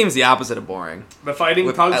 Okay, this team's the opposite of boring. The Fighting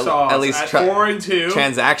With Pug at Saws least at tra- 4-2.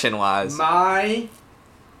 Transaction wise. My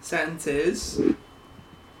sentence is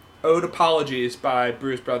Ode Apologies by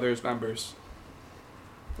Bruce Brothers members.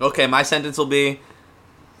 Okay, my sentence will be.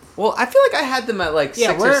 Well, I feel like I had them at like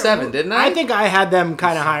 6 or 7, didn't I? I think I had them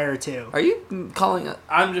kind of higher too. Are you calling it?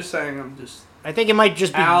 I'm just saying, I think it might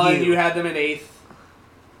just be Alan, you you. had them at 8th.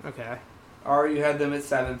 Okay. Ari, you had them at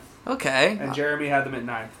 7th. Okay. And Jeremy had them at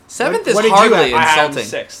 9th. 7th What is did you hardly have? I had them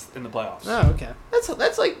insulting. 6th in the playoffs. Oh, okay.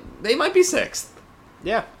 That's like they might be 6th.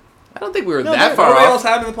 Yeah. I don't think we were No, that no, far Nobody off. else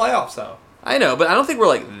had them in the playoffs, though. I know, but I don't think we're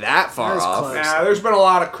like that far That was off. close. Nah, there's been a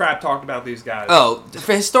lot of crap talked about these guys. Oh,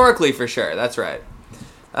 historically for sure. That's right.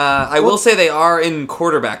 I will say they are in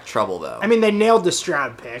quarterback trouble though. I mean, they nailed the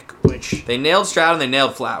Stroud pick, which They nailed Stroud and they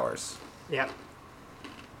nailed Flowers. yeah.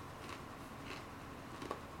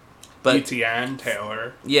 But ETN,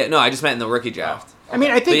 Taylor. yeah, no, I just meant in the rookie draft. I mean,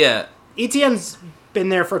 I But think yeah, ETN's been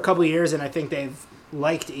there for a couple of years, and I think they've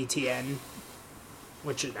liked ETN,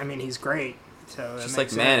 which I mean, he's great. So that just like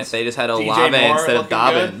makes man, sense. if they just had DJ Olave Moore instead of looking good.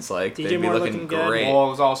 Dobbins, like DJ they'd be Moore looking looking good. great. Well,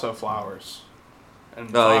 it was also Flowers. And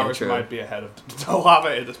Oh, yeah, Flowers true. might be ahead of Olave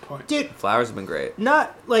at this point. Dude, Flowers have been great.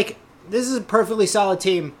 not like this is a perfectly solid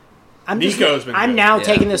team. Nico's been I'm good. now Yeah.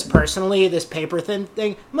 taking this personally, this paper thin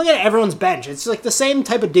thing. I'm looking at everyone's bench. It's like the same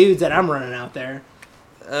type of dudes that I'm running out there.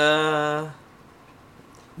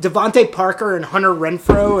 Devontae Parker and Hunter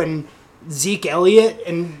Renfro and Zeke Elliott,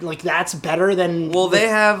 and like that's better than. Well, they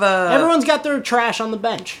have. Everyone's got their trash on the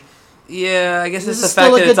bench. Yeah, I guess This it's the is still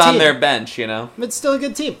fact a that it's good on team. their bench. You know, It's still a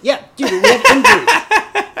good team. Yeah, dude, we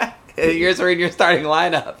have injuries. yours are in your starting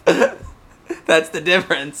lineup. That's the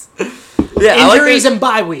difference. Yeah, I like Injuries this- and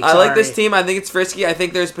bye weeks. I like this Ari. team. I think it's frisky. I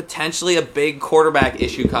think there's potentially a big quarterback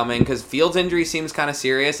issue coming because Fields' injury seems kind of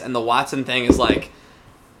serious, and the Watson thing is like,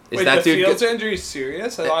 is Wait, that the dude? Fields injury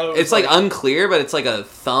serious? I thought it was It's like unclear, but it's like a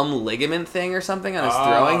thumb ligament thing or something on his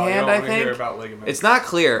throwing you hand. don't I wanna hear think about ligaments. it's not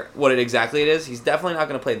clear what it exactly it is. He's definitely not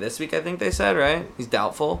going to play this week. I think they said right. He's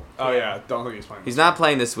doubtful. Oh yeah, don't think he's playing. He's not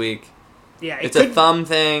playing this week. Yeah, It's a thumb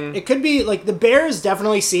thing. It could be like the Bears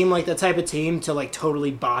definitely seem like the type of team to like totally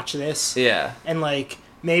botch this Yeah. and like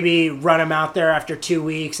maybe run him out there after 2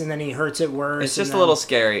 weeks and then he hurts it worse. It's just and a little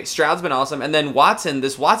scary. Stroud's been awesome, and then Watson.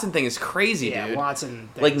 This Watson thing is crazy, yeah, dude. Watson.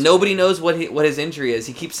 Like thing's nobody weird. knows what his injury is.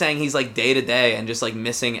 He keeps saying he's like day to day and just like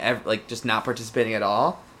missing, like just not participating at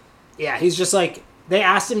all. Yeah, he's just like they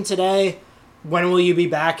asked him today, when will you be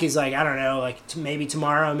back? He's like, I don't know, like maybe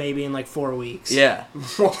tomorrow, maybe in like 4 weeks. Yeah.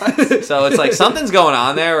 What? So it's like something's going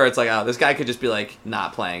on there, where it's like, oh, this guy could just be like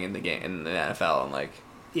not playing in the game in the NFL and like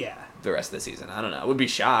Yeah. the rest of the season. I don't know. I would be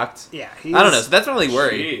shocked. Yeah. I don't know. So that's not really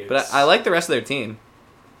worried. Jeez. But I like the rest of their team.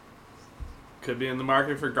 Could be in the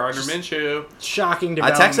market for Gardner Minshew. Shocking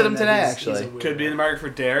I development. texted him that today, he's actually. a weirdo. Could be in the market for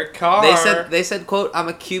Derek Carr. They said, quote, I'm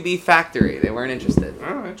a QB factory. They weren't interested.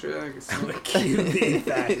 Oh, that's really like QB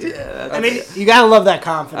factor. Yeah, I mean, you gotta love that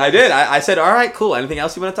confidence. I did. I said, all right, cool. Anything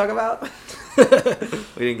else you want to talk about?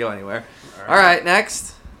 We didn't go anywhere. All right,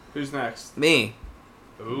 next. Who's next? Me.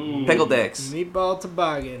 Ooh. Pickle Dicks. Meatball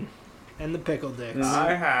toboggan and the pickle dicks.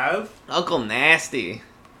 I have Uncle Nasty.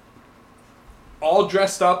 all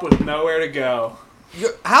dressed up with nowhere to go.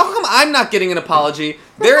 How come I'm not getting an apology?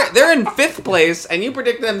 They're in 5th place, and you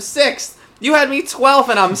predicted them 6th. You had me 12th,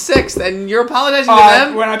 and I'm 6th, and you're apologizing to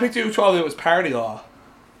them? When I picked you 12, it was Parody Law.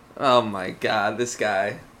 Oh my god, this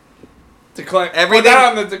guy. Everything Everything- put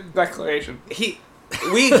that on the declaration.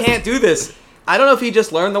 We can't do this. I don't know if he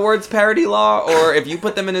just learned the words parody law or if you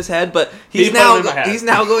put them in his head, but He he's put them in my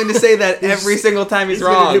now head. going to say that every single time he's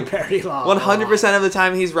gonna wrong. do parody law. 100% of the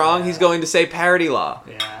time he's wrong, he's going to say parody law.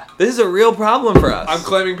 Yeah. This is a real problem for us. I'm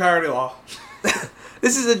claiming Parody Law.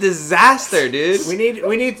 This is a disaster, dude.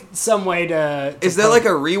 We need some way to Is there like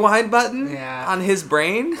a rewind button Yeah. on his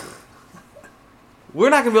brain? We're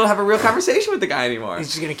not going to be able to have a real conversation with the guy anymore. He's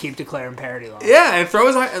just gonna keep declaring parody law. Yeah, and throw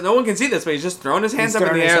his... No one can see this, but he's just throwing his hands He's up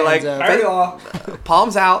in the throwing his air like... hands up. Parody Law.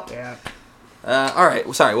 Palms out. Yeah. All right,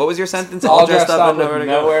 sorry, what was your sentence? All dressed up and with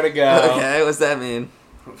nowhere to go. Okay, what's that mean?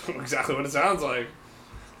 Exactly what it sounds like.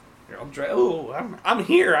 I'm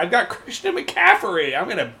here. I've got Christian McCaffrey. I'm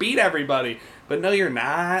gonna beat everybody. But no, you're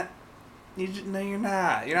not. No, you're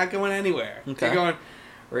not. You're not going anywhere. Okay. You're going.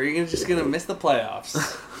 Or you're just gonna miss the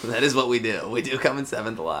playoffs. That is what we do. We do come in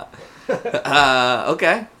 7th a lot.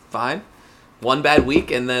 Okay, fine. One bad week,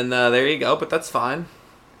 and then there you go, but that's fine.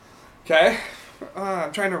 Okay.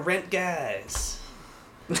 I'm trying to rent guys.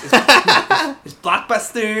 Is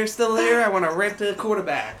Blockbuster still there? I want to rent a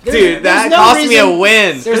quarterback. Dude, that no cost me a reason-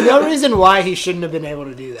 win. There's no reason why he shouldn't have been able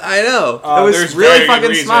to do that. I know. It was There's really very good fucking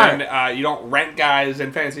reason, smart. You don't rent guys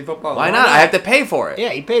in fantasy football. Why not? I have to pay for it. Yeah,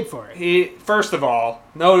 he paid for it. First of all,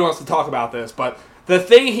 nobody wants to talk about this, but the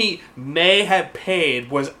thing he may have paid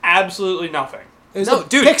was absolutely nothing. It was No, a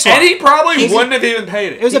dude, pick swap. And he probably wouldn't have even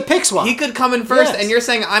paid it. It was a pick swap. He could come in first, Yes. and you're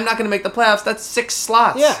saying I'm not going to make the playoffs. That's 6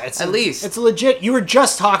 slots. Yeah, it's at least. It's legit. You were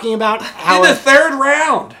just talking about how in the third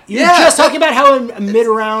round. you were Yeah, just talking about how a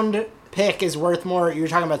mid-round pick is worth more. You were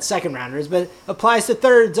talking about second rounders, but it applies to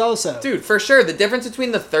thirds also. Dude, for sure. The difference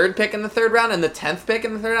between the 3rd pick in the 3rd round and the 10th pick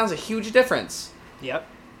in the 3rd round is a huge difference. Yep.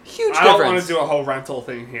 Huge I don't difference. want to do a whole rental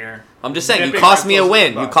thing here. I'm just saying, you Nipping cost me a rentals win.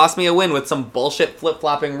 is You fun. cost me a win with some bullshit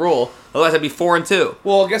flip-flopping rule. Otherwise, I'd be 4-2.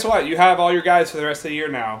 Well, guess what? You have all your guys for the rest of the year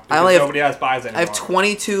now. I only have- nobody has buys anymore. I have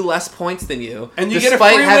 22 less points than you. And you get a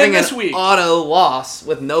despite free win having this an week. auto loss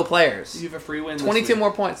with no players. You have a free win. this 22 week.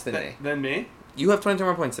 more points than me. Than me. You have 22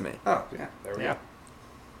 more points than me. Oh yeah, there we Yeah.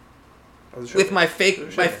 go. As it should With be. my As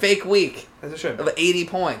it should be. fake week As it should. of 80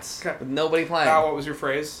 points Okay. with nobody playing. What was your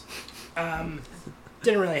phrase?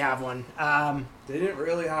 Didn't really have one. They didn't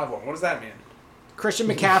really have one. What does that mean? Christian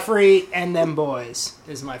McCaffrey and them boys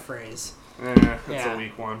is my phrase. That's Yeah. a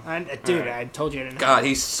weak one. Dude, Alright. I told you I didn't. God,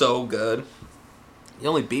 he's so good. He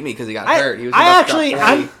only beat me because he got I, hurt. He was I about actually, top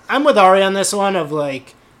 30. I'm with Ari on this one. Of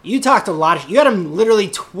like, you talked a lot. You had him literally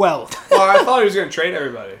 12th. Well, I thought he was going to trade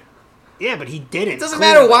everybody. Yeah, but he didn't. It doesn't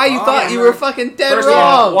clearly. matter why you Oh, thought yeah, you man. were fucking dead First of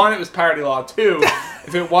all, wrong. one, it was parody law. Two,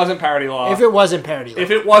 if it wasn't parody law, If it wasn't parody, if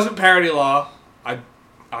it wasn't parody law,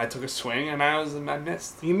 I took a swing and I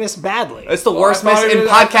missed. you missed badly. It's the Well, worst I miss thought in he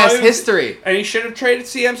was- I thought podcast he was- history. And he should have traded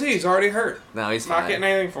CMC. He's already hurt. No, he's Not fine. getting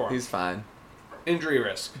anything for him. He's fine. Injury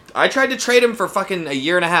risk. I tried to trade him for fucking a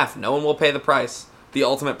year and a half. No one will pay the price. The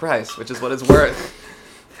ultimate price, which is what it's worth.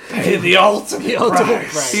 The ultimate,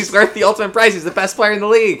 price. He's worth the ultimate price. He's the best player in the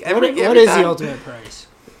league. What Every is time. the ultimate price?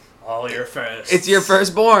 All your first. It's your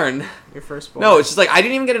firstborn. Your firstborn. No, it's just like I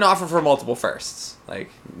didn't even get an offer for multiple firsts. Like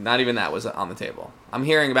not even that was on the table. I'm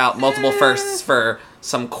hearing about multiple firsts for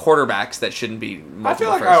some quarterbacks that shouldn't be multiple I feel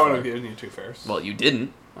like firsts I would for. have given you two firsts. Well, you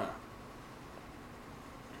didn't.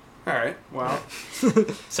 All right. Well,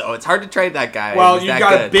 So it's hard to trade that guy. well, He's you that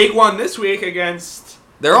got good. a big one this week against.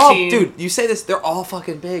 They're a all, team. dude. You say this, they're all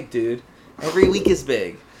fucking big, dude. Every week is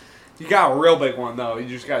big. You got a real big one though. You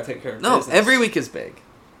just gotta take care of No, business. every week is big.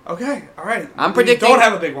 Okay. All right. I'm You predicting. Don't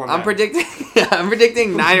have a big one. I'm then. predicting. I'm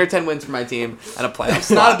predicting 9 or 10 wins for my team and a playoff.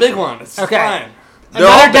 It's not a big one. It's Okay. fine. They're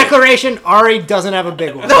all Another big. declaration. Ari doesn't have a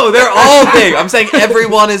big one. No, they're all big. I'm saying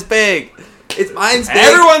everyone is big. It's mine's big.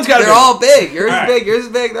 Everyone's got a They're big all one. big. Yours All is right. big. Yours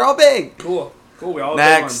is big. They're all big. Cool. Cool. We all Next.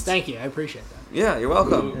 have big ones. Thank you. I appreciate that. Yeah, you're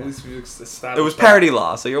welcome. At least we established It was that. parody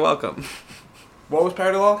law, so you're welcome. What was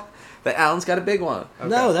parody law? That Alan's got a big one.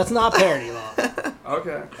 No, that's not parody law.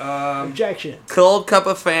 Okay. Objection. Cold cup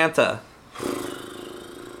of Fanta.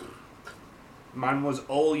 Mine was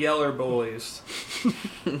Old Yeller Boys.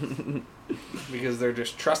 Because they're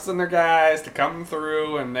just trusting their guys to come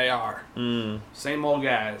through, and they are. Same old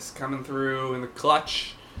guys coming through in the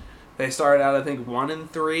clutch. They started out, I think,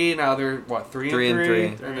 1-3. Now they're, what,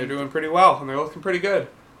 3-3? And they're doing pretty well, and they're looking pretty good.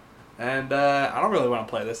 And I don't really want to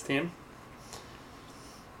play this team.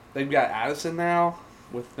 They've got Addison now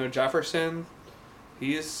with no Jefferson.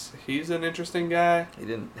 He's an interesting guy. He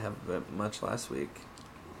didn't have much last week.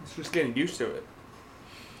 He's just getting used to it.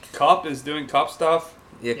 Cup is doing Cup stuff.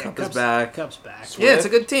 Yeah, Cup is back. Cup's back. Swift. Yeah, it's a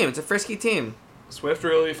good team. It's a frisky team. Swift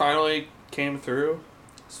really finally came through.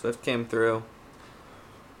 Swift came through.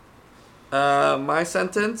 My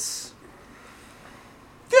sentence.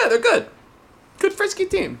 Yeah, they're good. Good frisky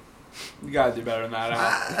team. You gotta do better than that.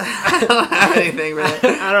 I don't have anything really.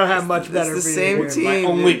 I don't have much better It's for the you same here. team. My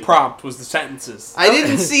only prompt was the sentences. I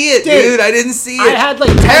didn't see it, Dude, dude. I didn't see it. I had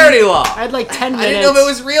like Parody law. I had like 10 minutes. I didn't know if it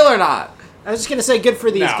was real or not. I was just gonna say, good for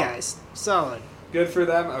these No. guys. Solid. Good for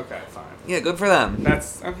them? Okay, fine. Yeah, good for them.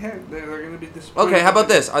 That's okay. They're gonna be disappointed. Okay, how about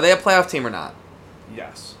this? Are they a playoff team or not?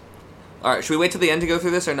 Yes. All right, should we wait till the end to go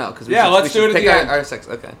through this or no? Because Yeah, let's do it at pick the our, end. our six.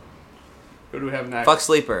 Okay. Who do we have next? Fuck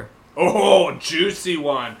sleeper. Oh, juicy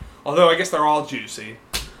one. Although I guess they're all jucy.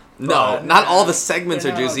 No, But- not all the segments are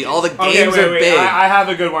They're not juicy. all All the juicy. games are big. I have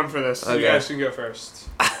a good one for this. So you Okay. guys can go first.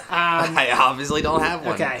 I obviously don't have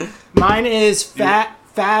one. Okay. Mine is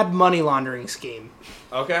Fab money laundering scheme.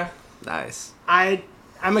 Okay. Nice.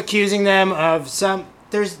 I'm accusing them of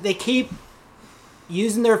they keep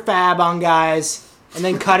using their fab on guys and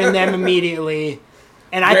then cutting them immediately.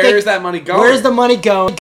 And I think Where's that money going? where's the money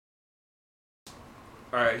going?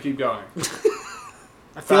 All right, keep going.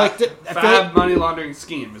 I feel like Fab money laundering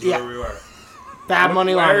scheme is Yeah. where we were. Fab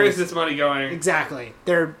money Where laundering. is this money going? Exactly.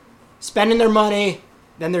 They're spending their money,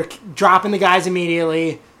 then they're dropping the guys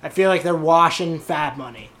immediately. I feel like they're washing fab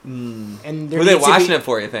money. And Who are they washing it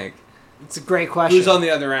for, you think? It's a great question. Who's on the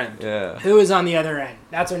other end? Yeah. Who is on the other end?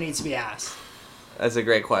 That's what needs to be asked. That's a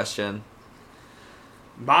great question.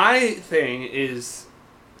 My thing is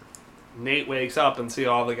Nate wakes up and sees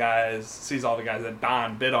all the guys that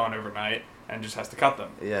Don bid on overnight and just has to cut them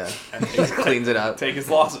Yeah. and He just cleans it up. take his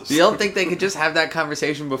losses. You don't think they could just have that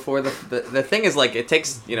conversation before the thing is like it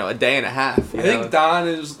takes, a day and a half. I think Don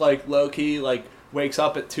is like low key, like wakes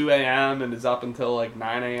up at 2 a.m. and is up until like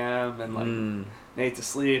 9 a.m. and like Nate's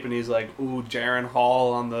asleep and he's like, ooh, Jaron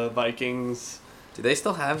Hall on the Vikings. Do they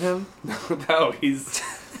still have him? No, he's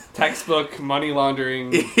textbook money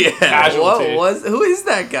laundering Yeah. casualty. Who is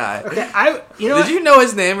that guy? Okay, Did you know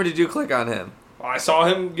his name or did you click on him? I saw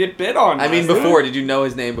him get bid on. I mean, last before, night. did you know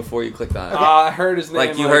his name before you clicked on it? I heard his name.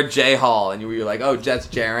 Like you heard Jay Hall and you were like, oh, Jets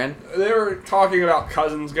Jaron. They were talking about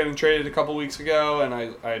Cousins getting traded a couple weeks ago, and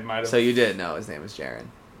I might have. So you did know his name was Jaron.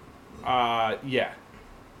 Yeah.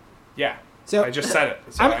 So I just said it.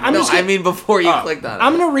 So I'm I know. No, just I gonna- mean before you Oh. clicked on it.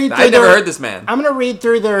 I'm gonna read I through never their- heard this man. I'm gonna read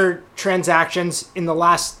through their transactions in the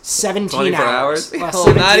last 17 24 hours? Last Oh,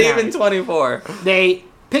 17 not even hours. 24. They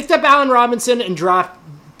picked up Allen Robinson and dropped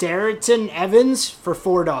Darrington Evans for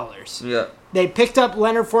 $4. Yeah. They picked up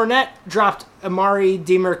Leonard Fournette, dropped Amari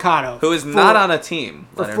DiMercato. Who is not on a team.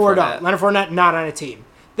 for Leonard $4. Fournette. Leonard Fournette not on a team.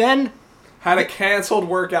 Then Had a canceled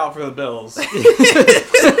workout for the Bills.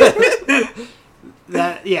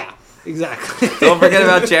 yeah, exactly. Don't forget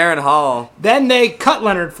about Jaron Hall. Then they cut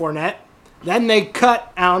Leonard Fournette. Then they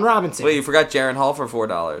cut Allen Robinson. Wait, you forgot Jaron Hall for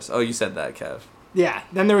 $4. Oh, you said that, Kev. Yeah.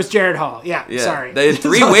 Then there was Jared Hall. Yeah. Yeah. Sorry. They had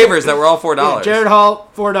 3 waivers that were all $4. Yeah, Jared Hall,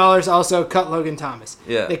 $4. Also cut Logan Thomas.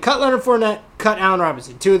 Yeah. They cut Leonard Fournette, cut Allen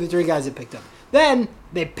Robinson. 2 of the 3 guys they picked up. Then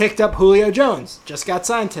they picked up Julio Jones. Just got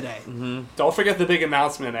signed today. Don't forget the big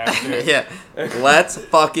announcement after. Yeah. Let's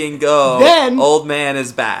fucking go. Then- Old man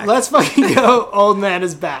is back. Let's fucking go. Old man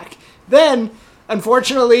is back. Then,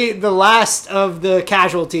 unfortunately, the last of the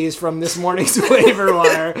casualties from this morning's waiver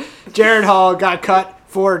wire, Jared Hall got cut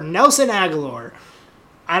for Nelson Aguilar.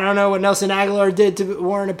 I don't know what Nelson Aguilar did to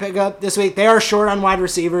warrant a pickup this week. They are short on wide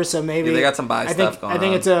receivers, so maybe Yeah, they got some buy stuff going I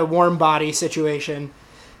think on. it's a warm body situation.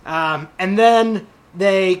 And then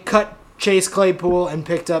they cut Chase Claypool and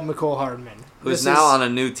picked up McCole Hardman. Who's now on a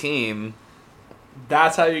new team.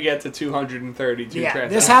 That's how you get to 232 Yeah,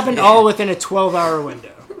 transactions. this happened all within a 12-hour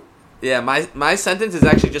window. Yeah, my sentence is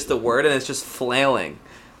actually just a word, and it's just flailing.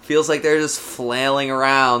 Feels like they're just flailing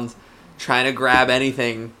around, trying to grab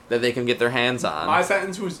anything that they can get their hands on. My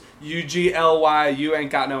sentence was UGLY. You ain't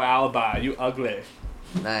got no alibi. You ugly.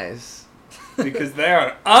 Nice. Because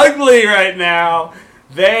they're ugly right now.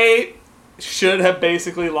 They should have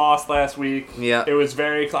basically lost last week. Yeah. It was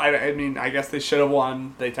very. I mean, I guess they should have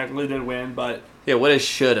won. They technically did win, but Yeah, what is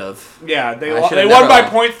should have? yeah, they I should've won never by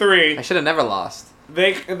lost. 0.3. I should have never lost.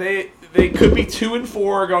 They they could be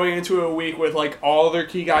 2-4 going into a week with like all their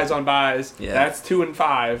key guys on buys. Yeah. That's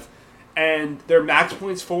 2-5, and their max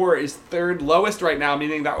points for is third lowest right now,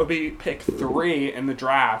 meaning that would be pick 3 in the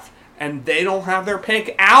draft, and they don't have their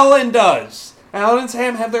pick. Allen does. Allen and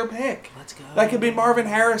Sam have their pick. Let's go. That could be Marvin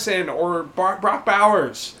Harrison or Brock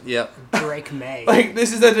Bowers. Yep. Drake May. Like,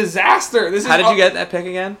 this is a disaster. This is How did you get that pick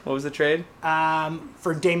again? What was the trade?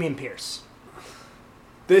 For Damian Pierce.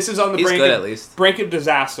 This is on the He's brink good, of, at least. brink of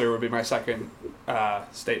disaster would be my second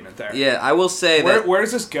statement there. Yeah, I will say that. Where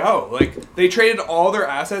does this go? Like, they traded all their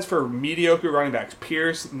assets for mediocre running backs.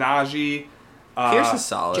 Pierce, Najee, Pierce is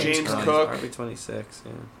solid. James He's Cook. RB26,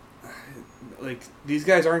 yeah. Like, these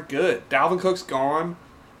guys aren't good. Dalvin Cook's gone.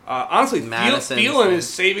 Honestly, Madison's Thielen good. is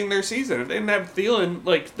saving their season. If they didn't have Thielen,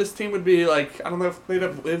 like, this team would be, like, I don't know if they'd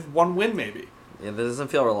have one win, maybe. Yeah, that doesn't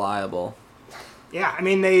feel reliable. Yeah, I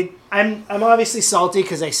mean I'm obviously salty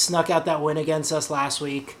because they snuck out that win against us last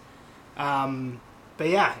week. But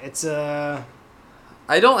yeah, it's I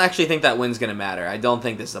don't actually think that win's going to matter. I don't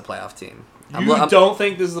think this is a playoff team. You don't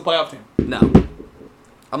think this is a playoff team? No.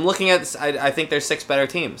 I'm looking at this. I think there's 6 better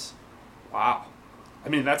teams. Wow. I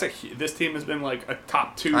mean, this team has been, like, a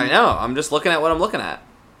top 2. I know. I'm just looking at what I'm looking at.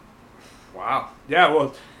 Wow. Yeah,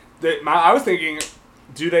 well, I was thinking,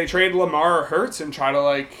 do they trade Lamar or Hurts and try to,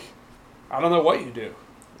 like, I don't know what you do.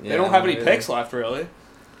 Yeah, They don't have any maybe. picks left, really.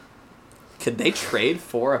 Could they trade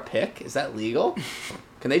for a pick? Is that legal?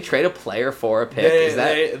 Can they trade a player for a pick?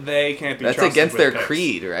 They can't be That's trusted against with their picks.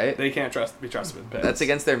 creed, right? They can't be trusted with picks. That's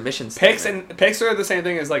against their mission Picks statement. and picks are the same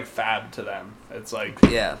thing as, like, fab to them. It's like...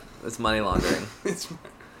 Yeah, it's money laundering. it's,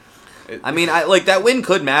 I mean, that win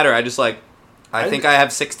could matter. I think I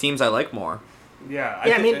have 6 teams I like more. yeah.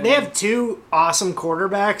 I mean they have 2 awesome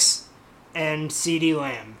quarterbacks and CeeDee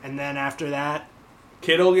Lamb, and then after that,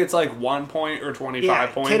 Kittle gets, like, 1 point or 25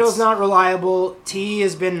 points. Kittle's not reliable. T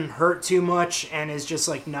has been hurt too much and is just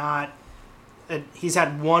like not. He's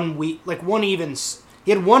had 1 week, like one even. He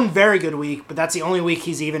had 1 very good week, but that's the only week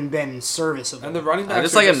he's even been serviceable. And the running backs I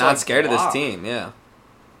just are like I'm not scared of blah. this team. Yeah.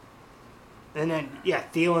 And then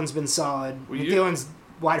Thielen's been solid. Well, Thielen's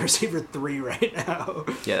wide receiver 3 right now.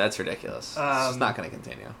 Yeah, that's ridiculous. It's not going to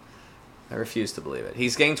continue. I refuse to believe it.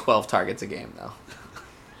 He's getting 12 targets a game though.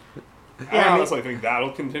 I honestly think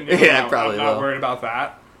that'll continue. Yeah, probably I'm not will. worried about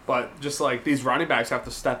that. But just, like, these running backs have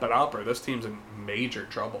to step it up or this team's in major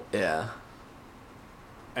trouble. Yeah.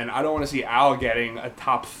 And I don't want to see Al getting a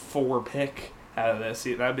top 4 pick out of this.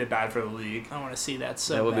 That would be bad for the league. I want to see that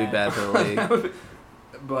so That would be bad for the league.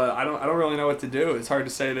 But I don't really know what to do. It's hard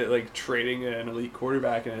to say that, like, trading an elite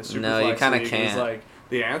quarterback in a super No, you flex kinda league can't. is, like,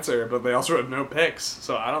 the answer. But they also have no picks,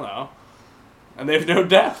 so I don't know. And they have no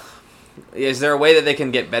depth. Is there a way that they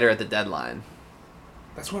can get better at the deadline?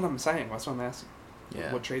 That's what I'm saying. That's what I'm asking.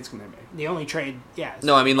 Yeah. What trades can they make? The only trade,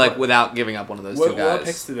 No, I mean like without giving up one of those two guys. What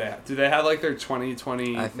picks do they have? Do they have, like, their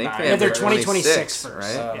 2020? I think they have their 2026, 2026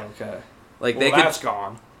 first. right? Oh, Yeah. okay. Like Well, they that's could,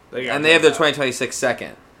 gone. They and they have their 2026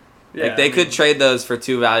 second. Yeah, Like they I could mean, trade those for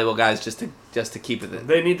 2 valuable guys just to keep it.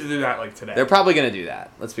 They need to do that, like, today. They're probably gonna do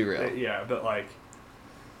that. Let's be real. Yeah, but, like,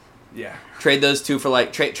 yeah. Trade those 2 for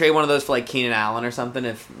like trade one of those for like Keenan Allen or something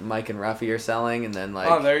if Mike and Ruffy are selling, and then like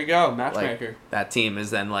Oh, there you go, like matchmaker. that team is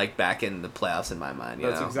then like back in the playoffs in my mind. You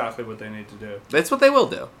That's know, exactly what they need to do. that's what they will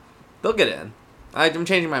do. They'll get in. I'm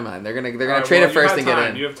changing my mind. They're gonna All trade right, it well, you first have and get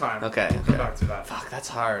time. in. You have time. Okay. We'll come back to that. Fuck, that's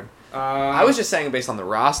hard. I was just saying it based on the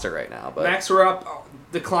roster right now, but Next, we're up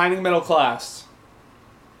declining middle class.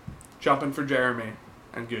 Jumping for Jeremy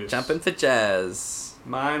and Goose. jumping for Jazz.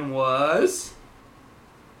 Mine was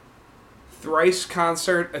thrice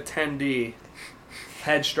concert attendee.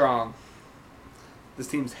 Headstrong. This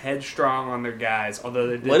team's headstrong on their guys, although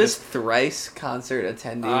they did. What does thrice concert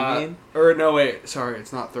attendee mean? Or no, wait. Sorry,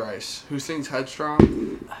 it's not thrice. Who sings Headstrong?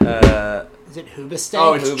 Is it Hoobastank?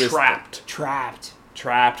 Oh, it's Hoobastank. Trapped. Trapped.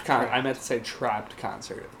 Trapped. I meant to say trapped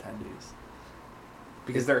concert attendees.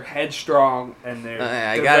 Because they're headstrong and they're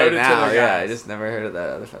I got it devoted to now. their Yeah, I guys. just never heard of that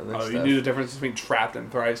other Oh, stuff. you knew the difference between trapped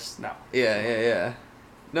and thrice? No. Yeah.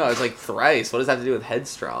 No, it's like thrice. What does that have to do with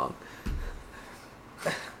headstrong?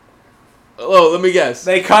 Oh, let me guess.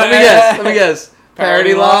 They cut Let me guess.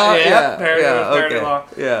 Parody law? Yeah, parody okay. law.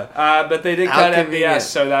 Yeah. But they did How cut convenient. MVS,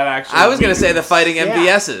 so that actually. I was going to say the fighting Yeah.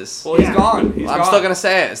 MVSs. Well, he's Yeah. gone. He's I'm gone. still going to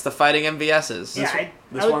say it. It's the fighting MVSs. Yeah,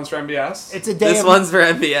 This one's for MVS? It's a day. This of, one's for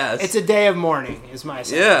MVS. It's a day of mourning, is my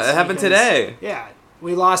sense. Yeah, it happened because- today. Yeah,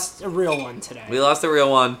 we lost a real one today. We lost a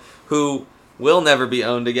real one who will never be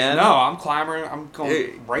owned again. No, I'm clamoring. I'm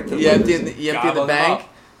going right to You empty the bank.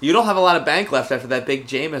 You don't have a lot of bank left after that big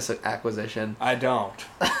Jameis acquisition. I don't.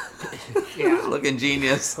 Yeah. Looking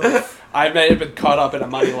genius. I may have been caught up in a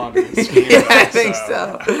money laundering scheme. Yeah, I think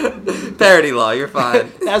so. Parody law, you're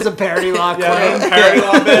fine. That's a parody lock Yeah, claim. parody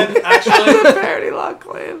law bid, actually. Parody law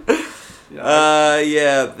claim.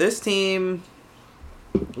 Yeah. This team.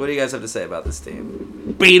 What do you guys have to say about this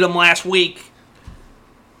team? Beat them last week.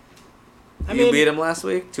 I You mean, beat him last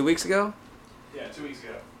week? 2 weeks ago? Yeah, 2 weeks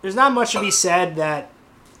ago. there's not much to be said that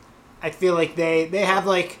I feel like they have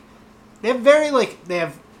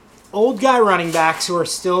old guy running backs who are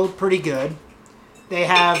still pretty good. They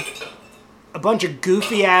have a bunch of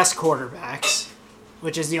goofy ass quarterbacks,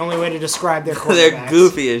 which is the only way to describe their quarterbacks. They're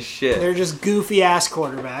goofy as shit. They're just goofy ass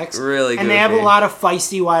quarterbacks. Really And they have a goofy. lot of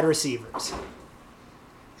feisty wide receivers.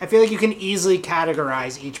 I feel like you can easily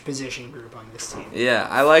categorize each position group on this team. Yeah,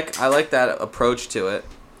 I like that approach to it.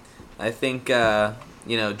 I think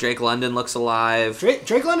Drake London looks alive.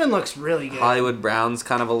 Drake London looks really good. Hollywood Brown's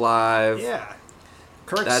kind of alive. Yeah.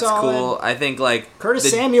 Kirk's That's solid. cool. I think Curtis the-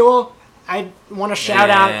 Samuel, I want to shout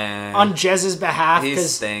out Yeah. on Jez's behalf He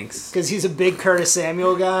because stinks. he's a big Curtis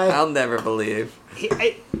Samuel guy. I'll never believe.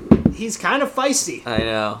 He's kind of feisty. I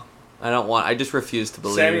know. I just refuse to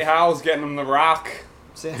believe. Sammy Howell's getting him the rock.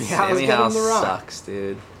 Sammy Howell's Sammy getting Howell the rock. sucks,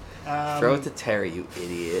 dude. Throw it to Terry, you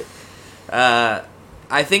idiot.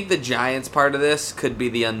 I think the Giants part of this could be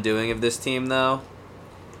the undoing of this team, though.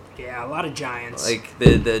 Yeah, a lot of Giants. Like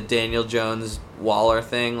the Daniel Jones Waller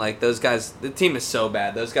thing. Like those guys, the team is so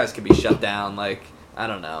bad. Those guys could be shut down. Like I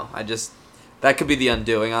don't know. That could be the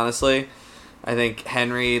undoing. Honestly, I think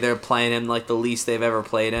Henry. They're playing him like the least they've ever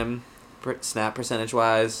played him, snap percentage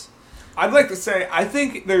wise. I'd like to say, I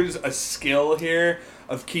think there's a skill here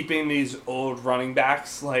of keeping these old running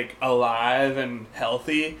backs like alive and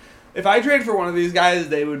healthy. If I trade for one of these guys,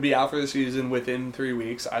 they would be out for the season within 3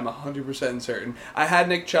 weeks. I'm 100% certain. I had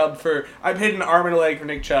Nick Chubb I paid an arm and a leg for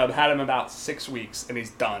Nick Chubb, had him about 6 weeks, and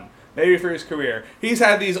he's done. Maybe for his career. He's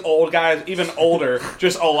had these old guys, even older,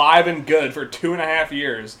 just alive and good for 2.5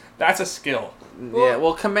 years. That's a skill. Yeah,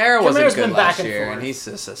 well, Kamara wasn't Kamara's good been back last and year, forth. and he's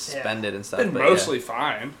just suspended and stuff. Been but mostly yeah,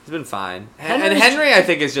 fine. he's been fine. Henry's- And Henry, I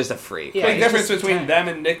think, is just a freak. Yeah, Big he's difference just between tank. them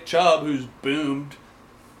and Nick Chubb, who's boomed.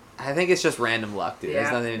 I think it's just random luck, dude. It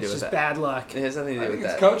has nothing to do it's with just that. bad luck. It has nothing to I do think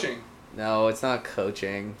with it's that. coaching. No, it's not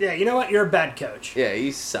coaching. Yeah, you know what? You're a bad coach. Yeah,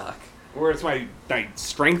 you suck. Or it's my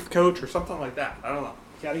strength coach or something like that. I don't know.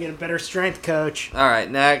 Got to get a better strength coach. All right,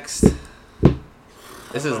 next.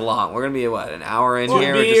 This is long. We're gonna be an hour in Well,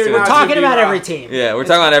 here. be We're here just doing. not We're talking to be about rough. every team. Yeah, we're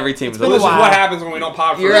talking about every team. been a This is while. what happens when we don't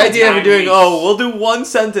pop for Your like idea of 9 doing, weeks. we'll do one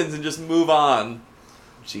sentence and just move on.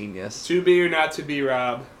 Genius. To be or not to be,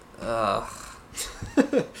 Rob. Ugh.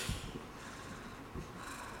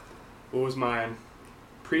 What was mine?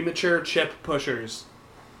 Premature chip pushers.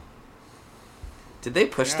 Did they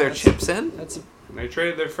push Yeah, their that's- chips in? That's They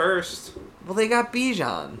traded their first. Well, they got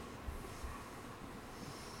Bijan.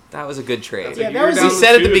 That was a good trade. That's Yeah, a that year was down We the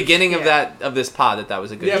said at the tubes. beginning Yeah. of this pod that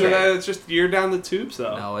was a good Yeah, trade. but it's just year down the tubes,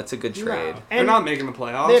 though. No, it's a good No. trade. They're And not making the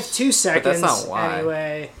playoffs. they have 2 seconds not why.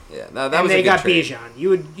 anyway. Yeah, no, that And was they a good got trade.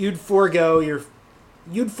 Bijan. You'd forego your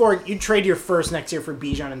you'd trade your first next year for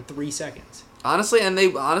Bijan in 3 seconds. Honestly, and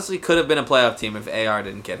they honestly could have been a playoff team if AR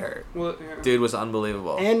didn't get hurt. Well, yeah. Dude was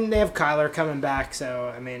unbelievable. And they have Kyler coming back,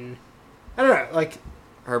 so I mean, I don't know, like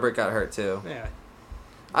Herbert got hurt too. yeah,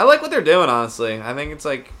 I like what they're doing, honestly. I think it's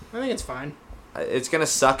like I think it's fine. it's gonna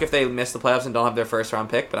suck if they miss the playoffs and don't have their first round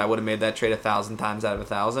pick. But I would have made that trade 1,000 times out of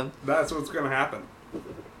 1,000. That's what's going to happen. That's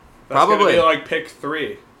Probably. Gonna be like pick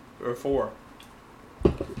 3 or 4.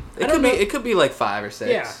 It could be like 5 or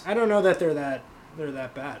 6. Yeah, I don't know that they're that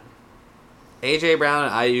bad. AJ Brown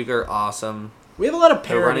and Ayuk are awesome. We have a lot of Their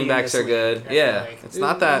parity. running in backs this are league, good. I feel Yeah, like. it's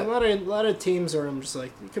not There's that. a lot of teams where I'm just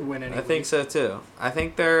like, you could win any. I think so too. I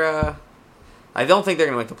think they're. I don't think they're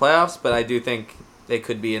gonna make the playoffs, but I do think they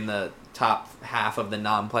could be in the top half of the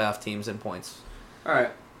non-playoff teams in points. All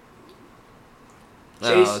right.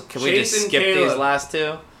 Can we Chase just and skip Caleb. these last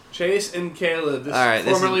two? Chase and Caleb. This All right,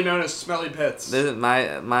 this formerly known as Smelly Pits. This is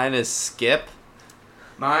mine is Skip.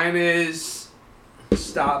 Mine is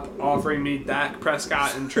stop offering me Dak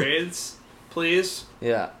Prescott in trades, please.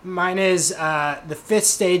 Yeah, Mine is the 5th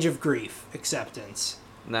stage of grief, acceptance.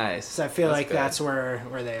 nice. So I feel That's like good. that's where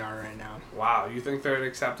they are right now. Wow, you think they're in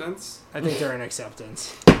acceptance? I think they're in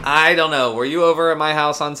acceptance. I don't know. Were you over at my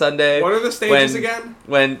house on Sunday? What are the stages when, again?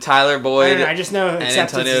 When Tyler I Boyd don't know, I just know and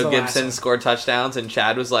acceptance is Antonio the last Gibson one. scored touchdowns, and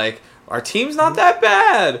Chad was like, "Our team's not that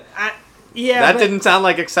bad." Yeah, That but didn't sound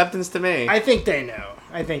like acceptance to me. I think they know.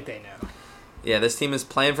 I think they know. Yeah, this team is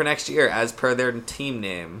playing for next year as per their team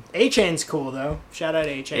name. A-Chain's cool though. Shout out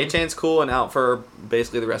A-Chain. A-Chain's cool and out for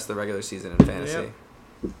basically the rest of the regular season in fantasy.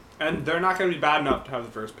 Yep. And they're not going to be bad enough to have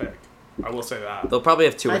the first pick. I will say that. They'll probably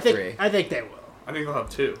have 2 or 3. I think they will. I think they'll have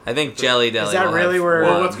 2. I think Jelly Deli Is that will really have where-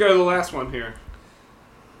 Well, one. let's go to the last one here.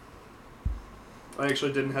 I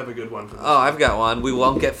actually didn't have a good one for this. Oh, I've got one. We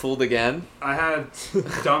won't get fooled again. I had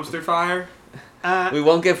Dumpster Fire. We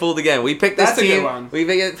won't get fooled again. We picked this That's a good team. one. We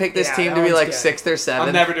picked this Yeah, team that to be one's like good. 6th or 7th.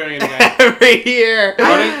 I'm never doing it again. every year.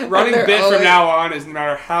 running They're bit from always- now on is no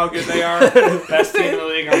matter how good they are, best team in the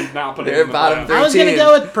league, I'm not putting They're in the bottom playoffs. I was gonna 13.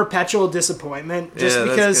 go with perpetual disappointment, just Yeah,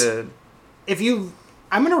 that's because good.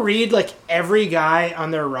 I'm gonna read like every guy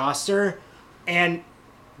on their roster, and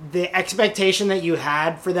the expectation that you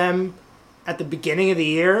had for them at the beginning of the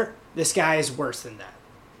year, this guy is worse than that.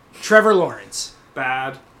 Trevor Lawrence,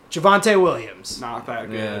 Bad. Javonte Williams, Not that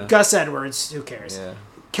good. Yeah. Gus Edwards, who cares? Yeah.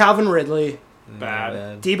 Calvin Ridley,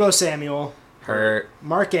 Bad. Debo Samuel, Hurt.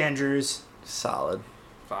 Mark Andrews, Solid.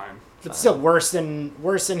 Fine. but still worse than he's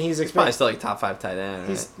Probably expected. still like top 5 tight end.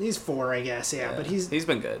 Right? He's 4, I guess. Yeah, but he's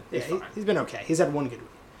been good. yeah, he's been okay. He's had one good week.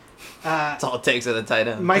 That's all it takes at the tight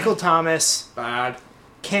end. Michael Thomas, Bad.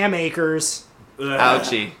 Cam Akers, Ugh.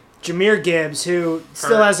 Ouchie. Jameer Gibbs, who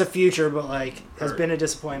still Hurt. has a future, but like has Hurt. been a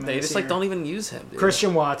disappointment. They this just like year. don't even use him, dude.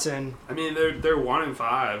 Christian Watson. I mean, they're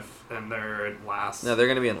 1-5, and they're at last No, they're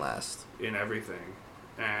gonna be in last. in everything.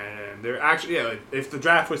 And they're actually, yeah, like, if the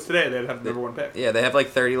draft was today, they'd have the number 1 pick. Yeah, they have like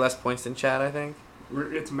 30 less points than Chad, I think.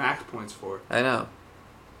 It's max points for. I know.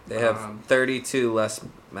 They have 32 less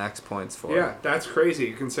max points for. Yeah, that's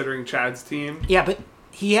crazy considering Chad's team. Yeah, but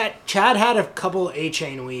Chad had a couple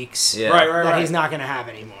A-chain weeks Yeah. Right. that he's not gonna have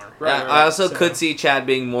anymore. Right, I also So- could see Chad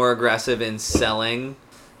being more aggressive in selling.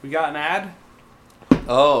 We got an ad.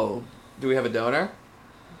 Oh, do we have a donor?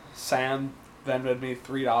 Sam Venmoed me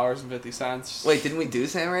 $3.50. Wait, didn't we do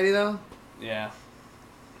Sam already though? Yeah.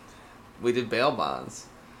 We did bail bonds.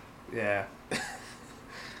 Yeah.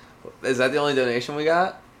 Is that the only donation we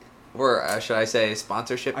got? Or should I say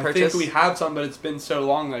sponsorship I purchase? think we have some, but it's been so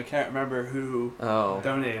long that I can't remember who Oh.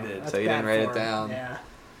 donated. That's So you bad didn't write it form. down. Yeah.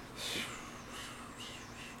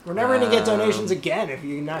 We're never gonna get donations again if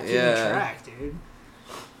you're not keeping yeah. track, dude.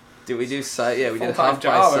 Did we do Sice? Yeah, we did Full-time Huff by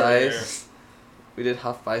job over here. Sice. We did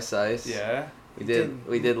Huff by Sice. Yeah. We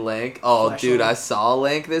did Link. Oh, Flash dude, Link. I saw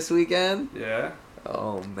Link this weekend. Yeah.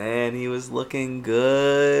 Oh man, he was looking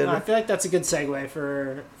good. No, I feel like that's a good segue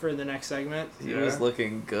for the next segment. He Yeah. was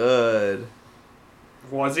looking good.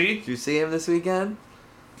 Was he? Did you see him this weekend?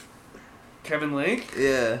 Kevin Link?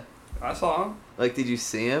 Yeah. I saw him. Like, did you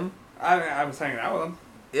see him? I was hanging out with him.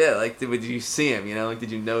 Yeah, like, did you see him? You know, like, did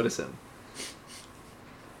you notice him?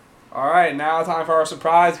 All right, now time for our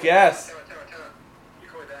surprise guest. You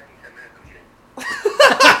call me back in 10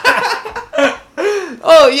 minutes.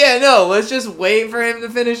 Oh, yeah, no, let's just wait for him to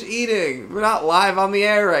finish eating. We're not live on the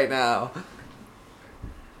air right now.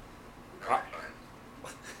 Alright,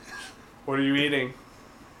 fine. What are you eating?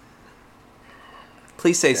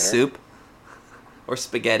 Please say Dinner. soup. Or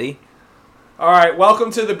spaghetti. All right,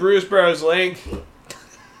 welcome to the Bruce Bros. Link.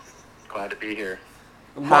 Glad to be here.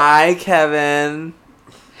 Hi, Kevin.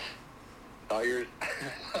 Thought you were...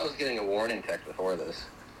 I was getting a warning text before this.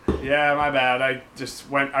 Yeah, my bad.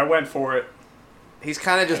 I went for it. He's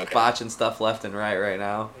kind of just Okay. botching stuff left and right right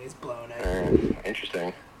now. He's blown it. Alright,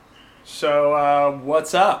 interesting. So,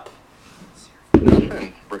 what's up?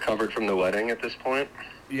 Nothing. Recovered from the wedding at this point?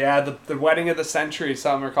 Yeah, the wedding of the century,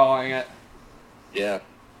 some are calling it. Yeah.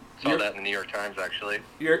 Saw You're- that in the New York Times, actually.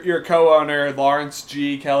 Your co-owner Lawrence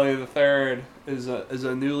G. Kelly III is a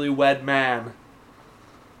newlywed man.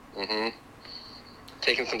 Mm-hmm.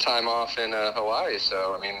 Taking some time off in Hawaii,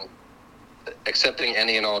 so, I mean, accepting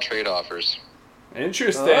any and all trade offers.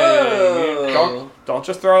 Interesting. Oh. Don't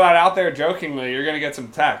just throw that out there jokingly. You're gonna get some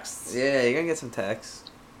texts. Yeah, you're gonna get some texts.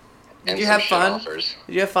 Did And you some have shit fun? offers.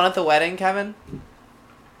 Did you have fun at the wedding, Kevin?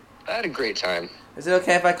 I had a great time. Is it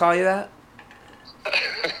okay if I call you that?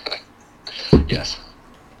 Yes.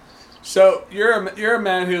 So you're a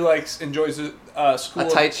man who enjoys school A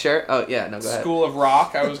tight shirt? Oh, yeah, no, go ahead. School of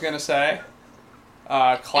Rock. I was gonna say.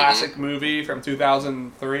 Classic movie from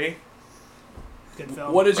 2003. Good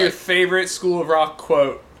film. What is your Right. favorite School of Rock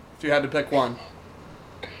quote? If you had to pick one.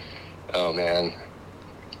 Oh, man.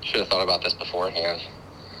 Should have thought about this beforehand.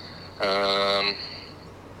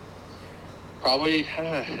 Probably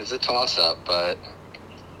it's a toss-up, but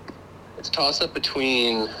it's a toss-up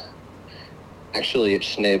between... Actually, it's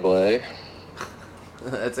Schneeblé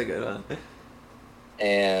That's a good one.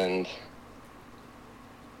 and...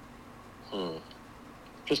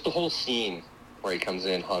 Just the whole scene where he comes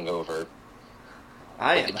in hungover.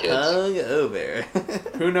 I With am the kids.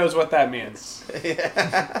 hungover. Who knows what that means? Yeah.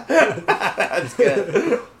 That's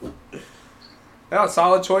good. Yeah,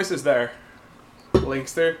 solid choices there,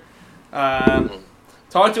 Linkster.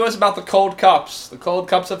 Talk to us about the cold cups. The cold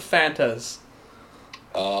cups of Fantas.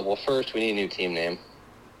 Well, first, we need a new team name.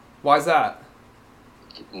 Why's that?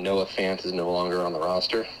 Noah Fant is no longer on the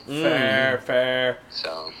roster. Fair.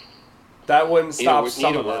 So, That wouldn't stop we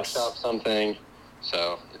some need of to us. workshop something.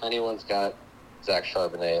 So, if anyone's got Zach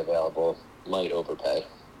Charbonnet available, might overpay.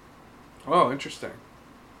 Oh, interesting.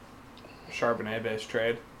 Charbonnet-based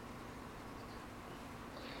trade.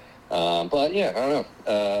 But, yeah, I don't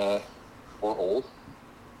know. We're old.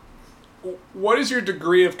 What is your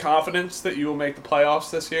degree of confidence that you will make the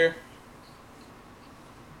playoffs this year?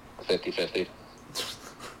 50-50.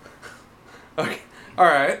 Okay. All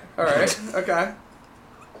right. Okay. It's a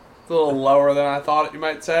little lower than I thought you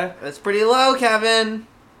might say. That's pretty low, Kevin.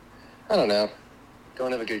 I don't know.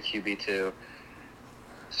 Don't have a good QB2.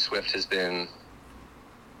 Swift has been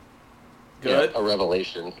Good. a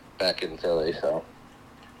revelation back in Philly, so.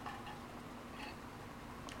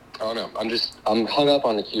 I don't know. I'm hung up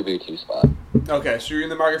on the QB2 spot. Okay, so you're in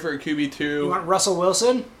the market for a You QB2. want Russell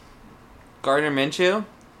Wilson? Gardner Minshew?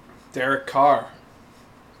 Derek Carr.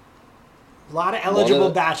 A lot of eligible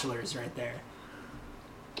the- bachelors right there.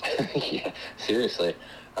 Yeah, seriously.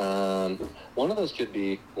 One of those could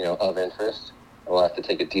be, of interest. We'll have to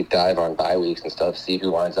take a deep dive on bye weeks and stuff, see who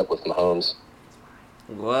lines up with Mahomes.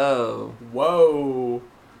 Whoa.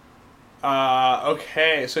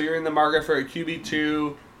 Okay, so you're in the market for a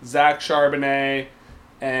QB2, Zach Charbonnet,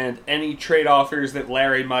 and any trade offers that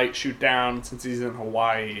Larry might shoot down since he's in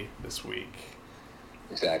Hawaii this week.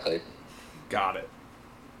 Exactly. Got it.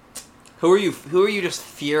 Who are you just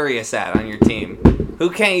furious at on your team? Who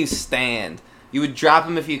can't you stand? You would drop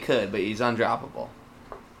him if you could, but he's undroppable.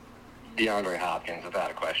 DeAndre Hopkins,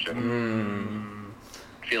 without a question.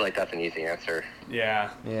 I feel like that's an easy answer.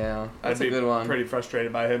 Yeah. Yeah, I'd that's be a good one. pretty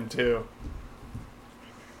frustrated by him, too.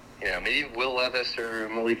 Maybe Will Levis or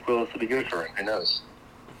Malik Willis will be good for him. Who knows?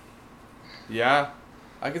 Yeah,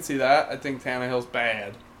 I could see that. I think Tannehill's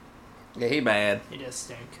bad. Yeah, he bad. He does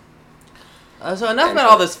stink. So enough about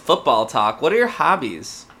all this football talk. What are your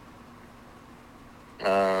hobbies? It's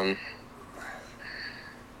a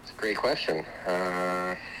great question.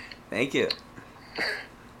 Thank you.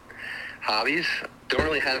 Hobbies? Don't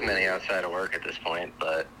really have many outside of work at this point,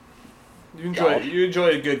 but You enjoy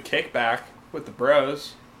a good kickback with the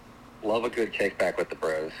bros. love a good kickback with the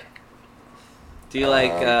bros. Do you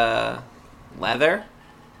like leather?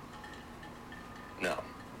 No.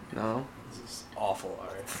 No. This is awful,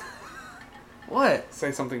 Larry. What?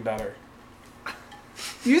 Say something better.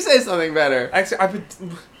 You say something better. Actually,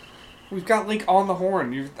 we've got Link on the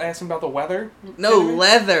horn. You're asking about the weather? No,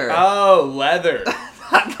 leather. Oh, leather.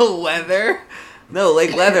 Not the leather. No,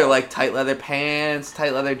 like leather, like tight leather pants,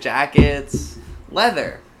 tight leather jackets.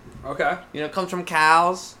 Leather. Okay. It comes from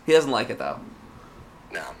cows. He doesn't like it, though.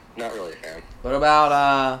 No, not really a fan. What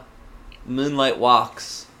about moonlight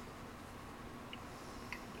walks?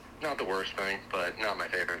 Not the worst thing, but not my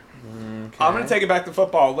favorite. I'm going to take it back to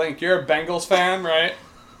football. Link, you're a Bengals fan, right?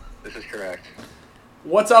 This is correct.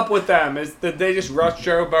 What's up with them? Did they just rush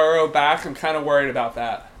Joe Burrow back? I'm kind of worried about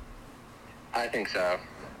that. I think so.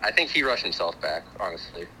 I think he rushed himself back,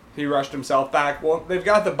 honestly. He rushed himself back. Well, they've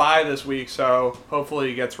got the bye this week, so hopefully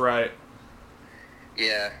he gets right.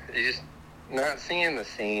 Yeah, he's just not seeing the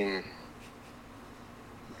same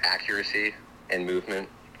accuracy and movement.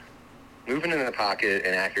 Movement in the pocket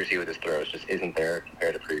and accuracy with his throws just isn't there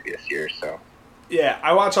compared to previous years, so. Yeah,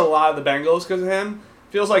 I watch a lot of the Bengals because of him.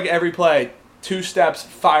 Feels like every play, 2 steps,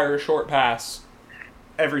 fire a short pass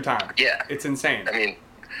every time. Yeah. It's insane. I mean,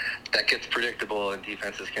 that gets predictable and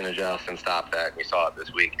defenses can adjust and stop that. We saw it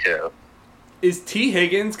this week, too. Is T.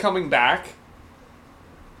 Higgins coming back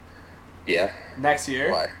Yeah. next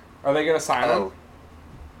year? Why? Are they going to sign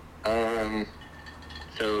him?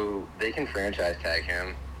 So they can franchise tag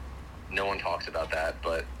him. No one talks about that,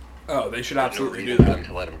 but Oh, they should there's no absolutely do reason for them that.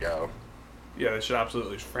 to let him go. Yeah, they should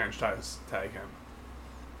absolutely franchise tag him.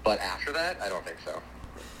 But after that, I don't think so.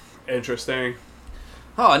 Interesting.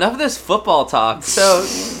 Oh, enough of this football talk. So,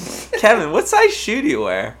 Kevin, what size shoe do you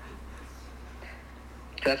wear?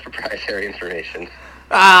 That's proprietary information.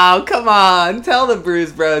 Oh, come on. Tell the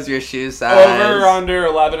Bruise Bros your shoe size. Over, under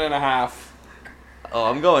 11.5. Oh,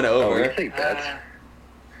 I'm going Oh, over. we can take bets.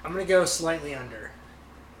 I'm going to go slightly under.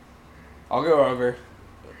 I'll go over.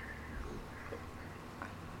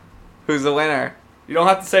 Who's the winner? You don't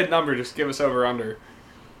have to say the number, just give us over, under.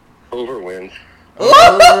 Over wins. Over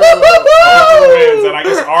wins, and I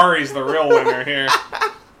guess Ari's the real winner here.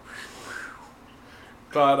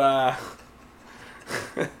 But,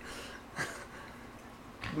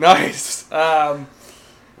 nice.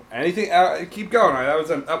 Anything? Keep going.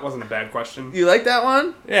 That wasn't a bad question. You like that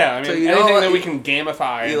one? Yeah, I So mean you don't anything like- that we can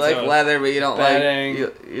gamify. You like into leather, but you don't betting.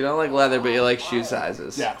 like you don't like leather, but you like shoe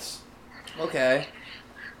sizes. Yes. Okay.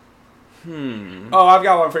 Oh, I've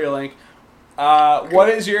got one for you, Link. What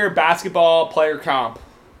is your basketball player comp?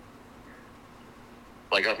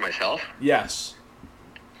 Like of myself? Yes.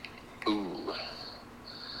 Ooh.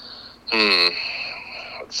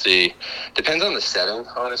 Let's see. Depends on the setting,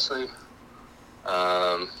 honestly.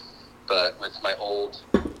 But with my old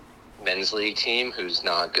men's league team, who's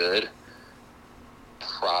not good,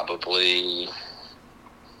 probably.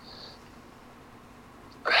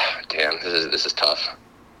 Damn, this is tough.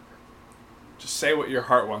 Just say what your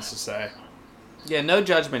heart wants to say. Yeah, no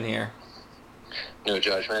judgment here. No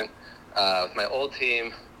judgment. My old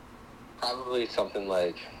team, probably something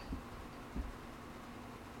like.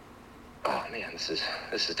 Oh man, this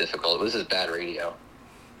is difficult. This is bad radio.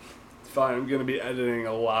 Fine, I'm gonna be editing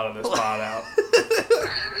a lot of this pod out.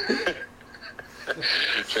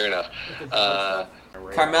 Fair enough.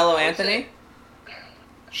 Carmelo Anthony?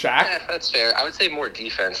 Shaq? That's fair. I would say more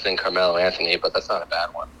defense than Carmelo Anthony, but that's not a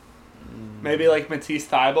bad one. Maybe like Matisse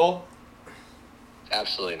Thybulle?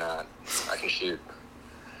 Absolutely not. I can shoot.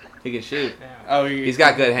 He can shoot. Oh, He's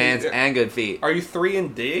got good hands and good feet. Are you 3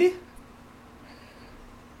 and D?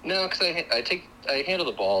 No, because I handle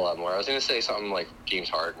the ball a lot more. I was gonna say something like James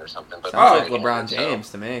Harden or something, but Sounds Oh. like LeBron so- James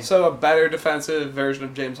to me. So a better defensive version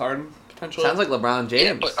of James Harden, potentially? Sounds like LeBron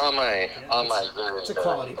Yeah, James. but on my very, It's a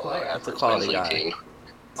quality player. average It's a quality men's league guy. team.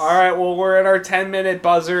 All right, well, we're at our 10-minute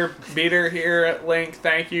buzzer beater here at Link.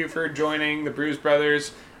 Thank you for joining the Bruise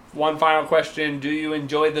Brothers. One final question. Do you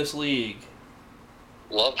enjoy this league?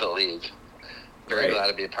 Love the league. Very Great. glad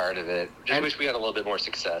to be a part of it. Just And- wish we had a little bit more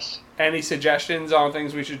success. Any suggestions on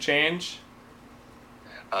things we should change?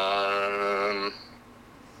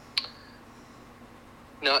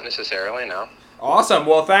 Not necessarily, no. Awesome.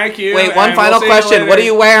 Well, thank you. Wait, one and final we'll see question. later. What are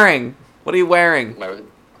you wearing? What are you wearing? My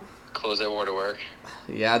clothes I wore to work.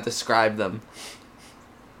 Yeah, describe them.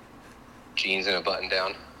 Jeans and a button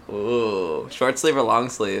down. Ooh, short sleeve or long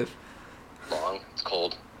sleeve? Long. It's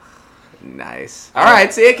cold. Nice. All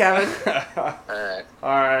right, see you, Kevin. Alright. All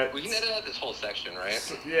right. We can edit out this whole section,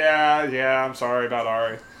 right? Yeah. I'm sorry about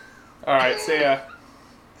Ari. All right. See ya.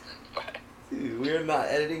 Bye. Dude, we're not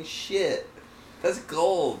editing shit. That's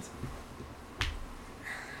gold.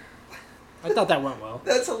 I thought that went well.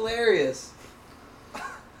 That's hilarious.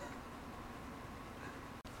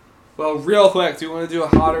 Well, real quick, do you want to do a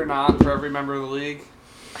hot or not for every member of the league?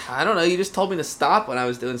 I don't know. You just told me to stop when I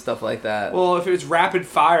was doing stuff like that. Well, if it was rapid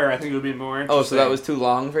fire, I think it would be more interesting. Oh, so that was too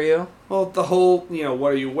long for you? Well, the whole,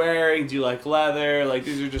 what are you wearing? Do you like leather? Like,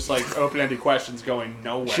 these are just, like, open-ended questions going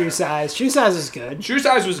nowhere. Shoe size. Shoe size is good. Shoe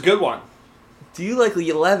size was a good one. Do you like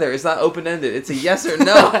leather? It's not open-ended. It's a yes or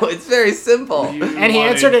no. It's very simple. And he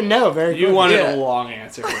answered it no very quickly. You wanted Yeah. a long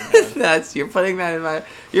answer from him.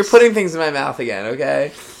 You're putting things in my mouth again,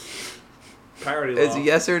 okay? Parody law. It's a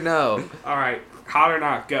yes or no. All right. Hot or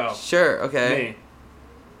not, go. Sure, okay.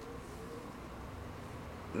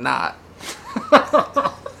 Me. Not.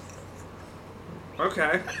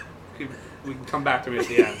 Okay. We can come back to me at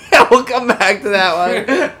the end. Yeah, we'll come back to that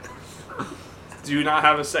one. Do you not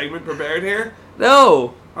have a segment prepared here?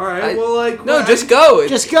 No. All right. No, what- just go.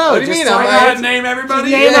 Just go. What do you Just mean? talk I I'm about gotta not- name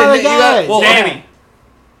everybody. Name all the you got- guys. well, Sammy.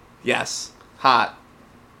 Yes. Hot.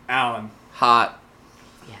 Alan. Hot.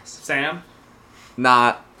 Yes. Sam.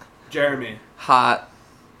 Not. Jeremy. Hot.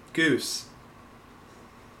 Goose.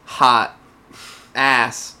 Hot.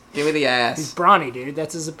 Ass. Give me the He's ass. brawny, dude.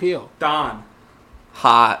 That's his appeal. Don.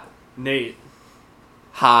 Hot. Nate.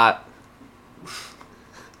 Hot.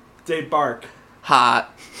 Dave Bark.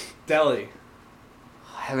 Hot. Deli.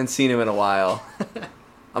 I haven't seen him in a while.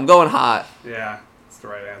 I'm going hot. Yeah, that's the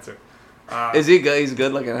right answer. Is he good? He's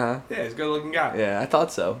good looking, huh? Yeah, he's a good-looking guy. Yeah, I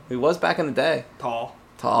thought so. He was back in the day. Tall.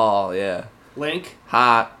 Tall, yeah. Link.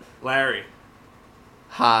 Hot. Larry.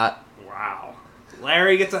 Hot. Wow.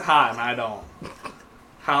 Larry gets it hot and I don't.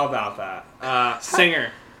 How about that?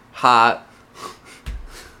 Singer. Hot.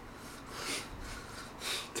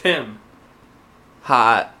 Tim.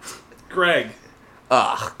 Hot. Greg.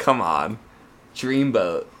 Ugh, come on.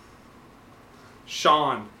 Dreamboat.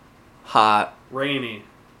 Sean. Hot. Rainey.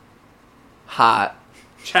 Hot.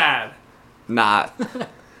 Chad. Not.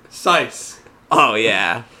 Sice. Oh,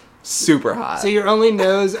 yeah. Super hot. So your only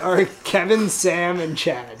no's are Kevin, Sam, and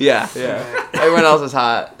Chad. Yeah, yeah. Everyone else is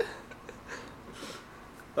hot.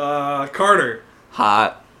 Carter.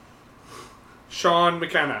 Hot. Sean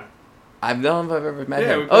McKenna. I've known if I've ever met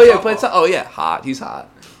Yeah, we him. played Oh, yeah, softball. played so. Oh, yeah, hot. He's hot.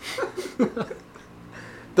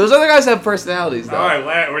 Those other guys have personalities, though. All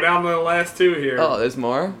right, we're down to the last two here. Oh, there's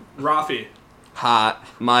more? Rafi. Hot.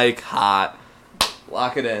 Mike, hot.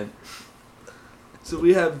 Lock it in. So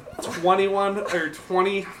we have 21 or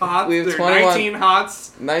 20 hots. We have There are 21 19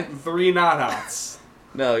 hots, Nine. 3 not hots.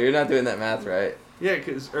 No, you're not doing that math right. Yeah,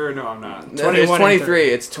 no, I'm not. No, 21 it's and 23. three.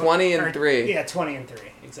 It's 20 and 3. Yeah, 20 and 3.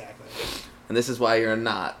 Exactly. And this is why you're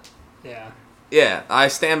not. Yeah. Yeah, I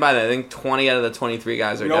stand by that. I think 20 out of the 23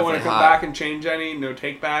 guys are You don't want definitely to come hot. back and change any? No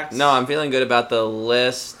take-backs? No, I'm feeling good about the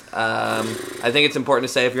list. I think it's important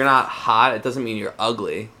to say if you're not hot, it doesn't mean you're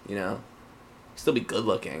ugly, you know? Still be good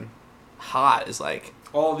looking. Hot is like...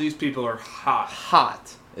 All of these people are hot.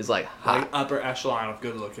 Hot is like hot. Like upper echelon of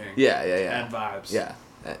good looking. Yeah. And vibes. Yeah.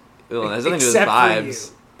 Well, it has nothing to do with Except for vibes. you,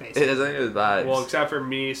 It basically. has nothing to do with vibes. Well, except for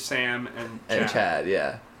me, Sam, and Chad. and Chad,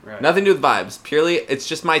 yeah. Right. Nothing to do with vibes. Purely, it's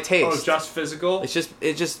just my taste. Oh, just physical? It's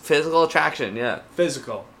just physical attraction, yeah.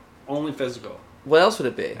 Physical. Only physical. What else would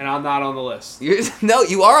it be? And I'm not on the list. No,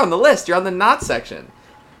 you are on the list. You're on the not section.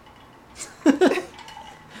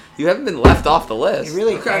 You haven't been left off the list. You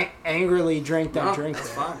really Okay. angrily drank that No, drink that's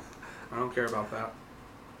there. fine. I don't care about that.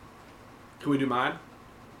 Can we do mine?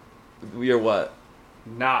 You're what?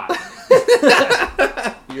 Not.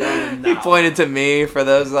 You're on the He not. pointed to me for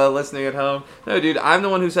those listening at home. No, dude, I'm the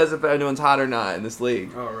one who says if anyone's hot or not in this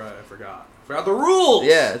league. Oh, right. I forgot. Forgot the rules!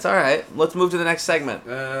 Yeah, it's all right. Let's move to the next segment.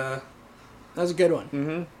 That was a good one.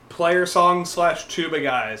 Mm-hmm. Player song / tuba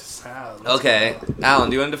guys. Okay, Alan,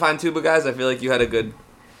 do you want to define tuba guys? I feel like you had a good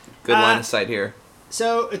line of sight here.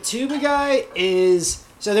 So a tuba guy is...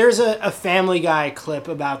 So there's a Family Guy clip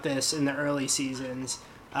about this in the early seasons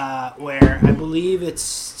where I believe it's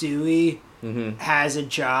Stewie has a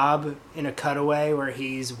job in a cutaway where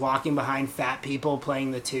he's walking behind fat people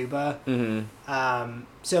playing the tuba.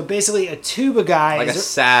 So basically a tuba guy Like a is...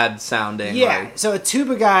 sad sounding. Yeah, Like, so a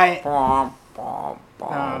tuba guy... yeah,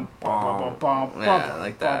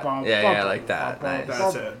 like that. Yeah, like that. Nice.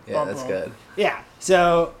 That's it. Yeah, that's good. Yeah,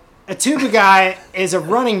 so a tuba guy is a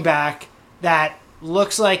running back that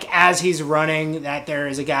looks like as he's running that there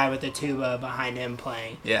is a guy with a tuba behind him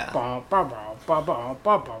playing. Yeah.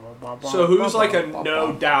 So who's like a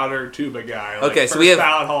no-doubter tuba guy? Like Okay, so first we have-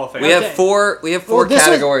 ballot Hall of Fame. We have Okay. four Well, this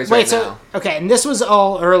categories was, wait, right now. Okay, and this was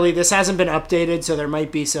all early. This hasn't been updated, so there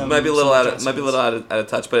might be some. Might be a little some out of adjustments. out of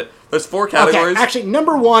touch, but there's 4 categories. Okay, actually,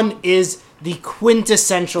 number 1 is the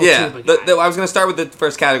quintessential yeah, tuba guy. I was gonna start with the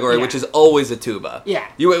first category, Yeah. which is always a tuba. Yeah.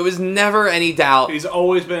 It was never any doubt. He's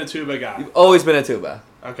always been a tuba guy. Always been a tuba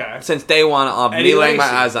Okay. since day one of Eddie me laying my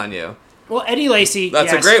Lacy. eyes on you. Well, Eddie Lacy.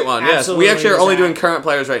 That's yes, a great one. Yes, absolutely we actually are was only that. doing current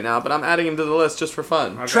players right now, but I'm adding him to the list just for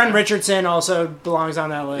fun. Okay. Trent Richardson also belongs on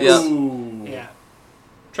that list. Yeah. Ooh. Yeah.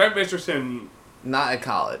 Trent Richardson. Not at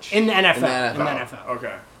college. In the NFL. In the NFL.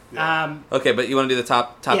 Okay. Yeah. Okay, but you want to do the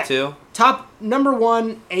top Yeah. 2? Top number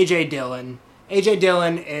 1, AJ Dillon. AJ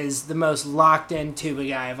Dillon is the most locked in tuba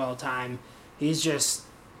guy of all time. He's just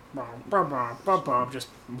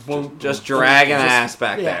Just dragging ass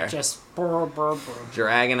back yeah, there. just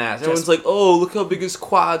Dragging ass. Everyone's like, "Oh, look how big his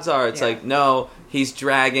quads are." It's Yeah. like, no, he's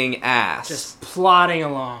dragging ass. just plodding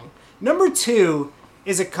along. Number 2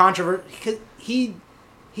 is a controversy because he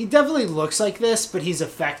definitely looks like this, but he's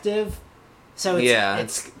effective. So it's, Yeah.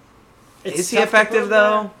 it's Is he tough to effective put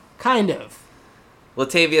though? there. Kind of.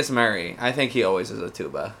 Latavius Murray. I think he always is a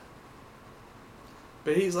tuba.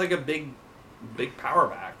 But he's like a big power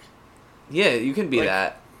back. Yeah, you can be Like-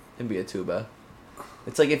 that and be a tuba.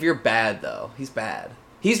 It's like if you're bad though, he's bad.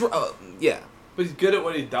 He's yeah, But he's good at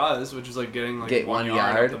what he does, which is like getting like get 1 1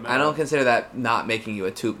 yard. yard. Up the I middle. don't consider that not making you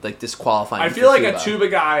a tuba, like disqualifying. I you feel for like a tuba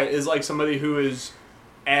guy is like somebody who is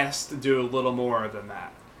asked to do a little more than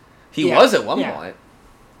that. He Yeah, was at one yeah. point.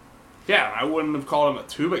 Yeah, I wouldn't have called him a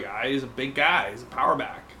tuba guy. He's a big guy. He's a power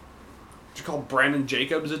back. Did you call Brandon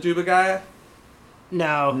Jacobs a tuba guy?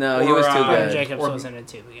 No. No, he Or, was too Brandon good. Jacobs Or- wasn't a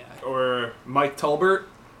tuba guy. Or Mike Tolbert?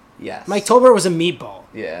 Yes. Mike Tolbert was a meatball.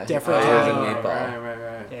 Yeah. Different He was a kind. meatball.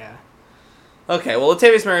 right. Yeah. Okay, well,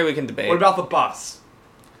 Latavius Murray we can debate. What about the bus?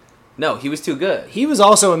 No, he was too good. He was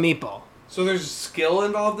also a meatball. So there's skill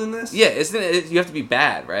involved in this? Yeah, isn't it? You have to be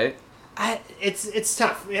bad, right? It's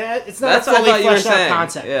tough. Yeah, it's not That's a what I fully thought you were fleshed out saying.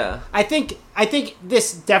 concept. Yeah. I think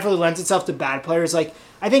this definitely lends itself to bad players. Like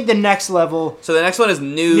I think the next level, So the next one is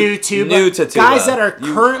new tuba, New to tuba. guys that are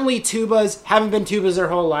You- currently tubas, haven't been tubas their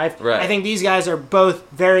whole life. Right. I think these guys are both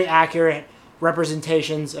very accurate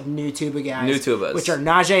representations of new tuba guys. New tubas. which are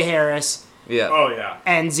Najee Harris Yeah. Oh, yeah.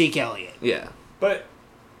 and Zeke Elliott. Yeah. But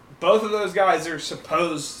both of those guys are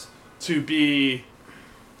supposed to be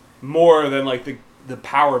more than like the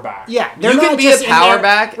power back. Yeah, they're You not can be just a in power there-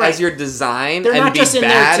 back right. as your design They're and not be just in there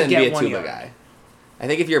bad to and get be a 1 tuba yard. guy. I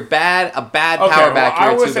think if you're bad, a bad Okay, power back, I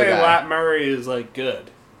you're a would tuba say guy. Lat Murray is like good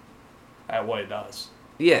at what he does.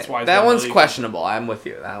 Yeah, That's why he's that in the one's league. questionable. I'm with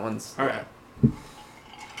you. That one's... All right.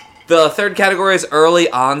 The third category is early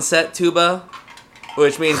onset tuba,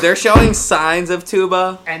 which means they're showing signs of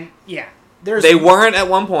tuba. And yeah, there's They weren't at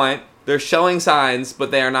one point. They're showing signs,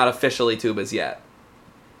 but they are not officially tubas yet.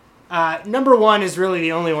 number one is really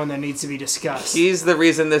the only one that needs to be discussed, He's the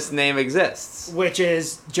reason this name exists. which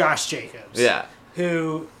is Josh Jacobs. Yeah.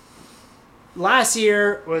 Who last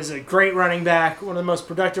year was a great running back, one of the most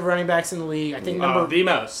productive running backs in the league. I think The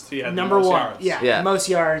most. He had number the most one. yards. Yeah, most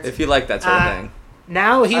yards. If you like that sort of Uh, thing.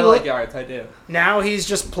 Now he I like yards. I do. now he's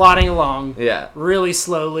just plodding along Yeah. really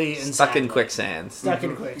slowly and Stuck in sadly. quicksand. Stuck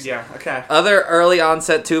in quicksand. Yeah. Okay. Other early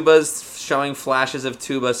onset tubas showing flashes of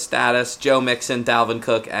tuba status: Joe Mixon, Dalvin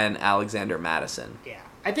Cook, and Alexander Madison. Yeah.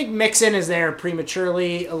 I think Mixon is there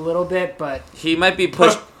prematurely a little bit, but He might be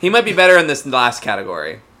pushed. He might be better in this last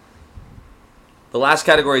category. The last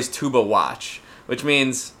category is tuba watch, which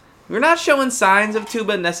means we're not showing signs of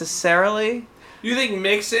tuba necessarily. You think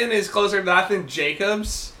Mixon is closer to that than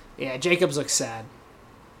Jacobs? yeah, Jacobs looks sad.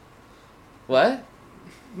 What?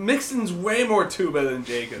 Mixon's way more tuba than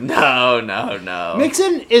Jacobs. No.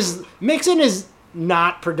 Mixon is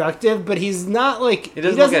not productive, but he's not like He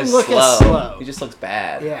doesn't look as slow. He just looks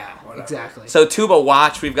bad. Yeah, exactly. So tuba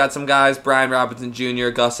watch, we've got some guys: Brian Robinson Jr.,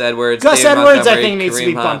 Gus Edwards. Gus David Edwards, I Montgomery, think, needs to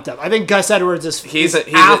be Kareem Hunt. bumped up. I think Gus Edwards is He's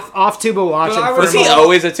off tuba watching. But I for Was would- he a-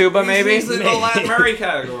 always a tuba? Maybe. He's in the Lat Murray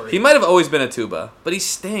category. He might have always been a tuba, but he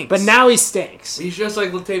stinks. But now he stinks. He's just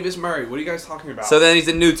like Latavius Murray. What are you guys talking about? So then he's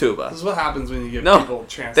a new tuba. this is what happens when you give No. people a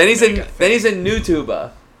chance. Then to he's make a a thing. then he's a new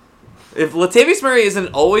tuba. If Latavius Murray isn't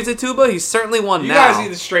always a tuba, he's certainly one You now. guys need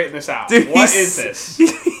to straighten this out. Dude, What he's- is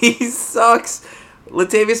this? He sucks.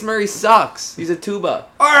 Latavius Murray sucks. He's a tuba.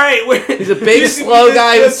 All right, wait. He's a big, slow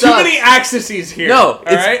guy who There's too sucks. many axes here. No, all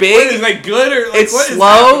it's right? big. What is like good or like It's what is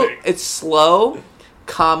slow. happening? It's slow,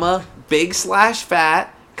 comma, big slash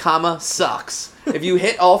fat, comma, sucks. If you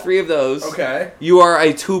hit all three of those, Okay. you are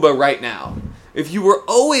a tuba right now. If you were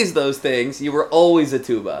always those things, you were always a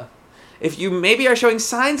tuba. If you maybe are showing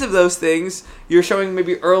signs of those things, you're showing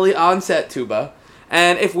maybe early onset tuba.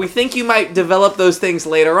 And if we think you might develop those things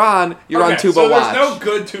later on, you're on Okay, tuba so watch. there's no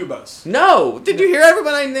good tubas. No! Did you hear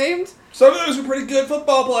everyone I named? Some of those are pretty good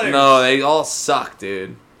football players. No, they all suck,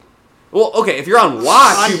 dude. Well, okay, if you're on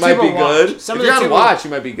watch, On you might tuba be watch. good. Some If of you're the on tuba- watch,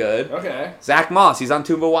 you might be good. Okay. Zach Moss, he's on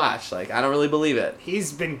tuba watch. Like, I don't really believe it.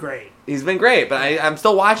 He's been great. He's been great, but I'm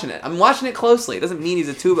still watching it. I'm watching it closely. It doesn't mean he's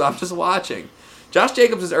a tuba. I'm just watching. Josh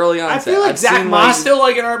Jacobs is early onset. feel like I've Zach seen, Moss Still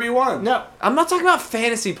like an RB1. No, I'm not talking about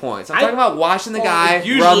fantasy points. I'm talking about watching the guy run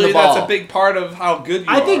Usually the ball. that's a big part of how good you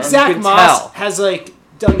are. I think Zach can Moss tell. has like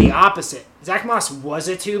done the opposite. Zach Moss was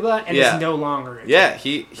a tuba and Yeah. is no longer a tuba. Yeah,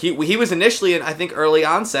 he was initially in, I think, early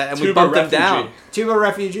onset, and we Tuba bumped refugee. him down. Tuba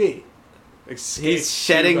refugee. Escape He's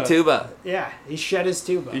shedding tuba. Yeah, he shed his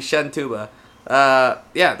tuba. He's shedding tuba.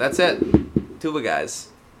 Yeah, that's it. Tuba guys.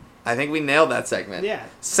 I think we nailed that segment. Yeah,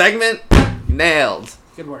 Segment nailed.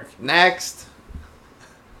 good work. Next.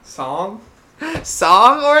 Song?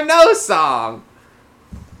 Song or no song?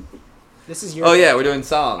 This is your. Oh yeah, we're doing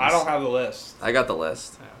songs. I don't have the list. I got the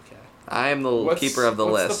list. Oh, okay. I am the keeper of the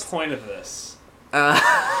what's list. the point of this?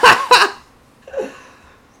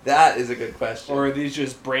 That is a good question. Or are these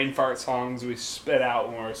just brain fart songs we spit out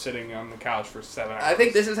when we're sitting on the couch for 7 hours? I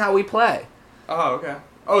think this is how we play. Oh, okay.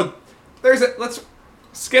 Oh, let's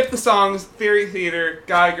skip the songs. Theory Theater,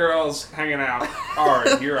 guy, girls, hanging out.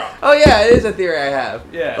 Alright, you're up. Oh yeah, it is a theory I have.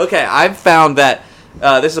 Yeah. Okay, I've found that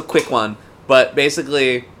this is a quick one, but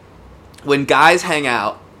basically, when guys hang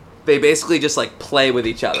out, they basically just like play with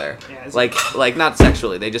each other, Yeah, it's- like not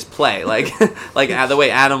sexually. They just play like the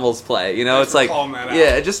way animals play. You know, Thanks it's for like calling that out.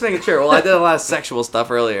 yeah, just making sure. Well, I did a lot of sexual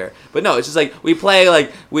stuff earlier, but no, it's just like we play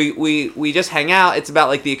like we just hang out. It's about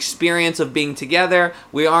like the experience of being together.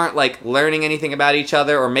 We aren't like learning anything about each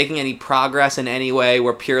other or making any progress in any way.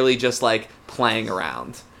 We're purely just like playing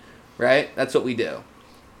around, right? That's what we do.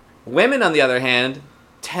 Women, on the other hand,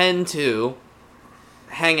 tend to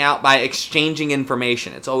hang out by exchanging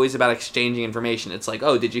information. It's always about exchanging information. It's like,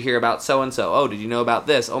 oh, did you hear about so-and-so? Oh, did you know about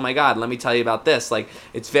this? Oh my God, let me tell you about this. Like,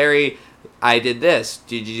 it's very, I did this.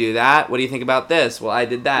 Did you do that? What do you think about this? Well, I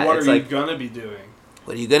did that. What It's are like, you gonna be doing?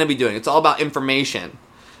 what are you going to be doing? It's all about information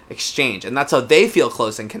exchange. And that's how they feel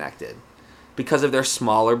close and connected because of their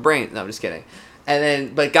smaller brain. No, I'm just kidding. And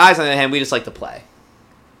then, but guys, on the other hand, we just like to play.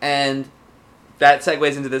 And that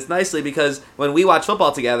segues into this nicely because when we watch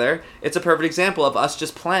football together, it's a perfect example of us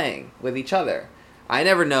just playing with each other. I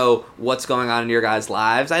never know what's going on in your guys'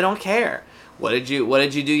 lives. I don't care. What did you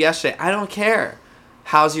do yesterday? I don't care.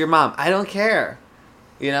 How's your mom? I don't care.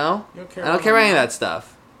 You know? You don't care I don't about care my about any of mom? that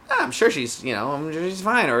stuff. I'm sure she's, I'm sure she's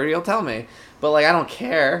fine, or you'll tell me. But, like, I don't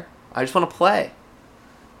care. I just want to play.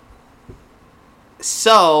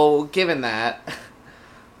 So, given that,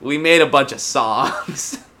 we made a bunch of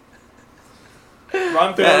songs.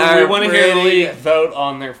 Run through. That We are want to hear the pretty- league vote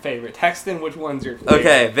on their favorite. Text in which one's your favorite.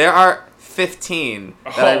 Okay, there are 15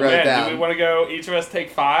 that I wrote man, down. do we want to go? Each of us take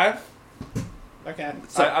 5. Okay.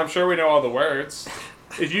 So I'm sure we know all the words.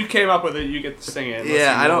 If you came up with it, you get to sing it. unless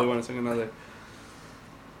Yeah, you I don't- really want to sing another.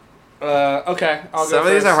 Okay, I'll go Some of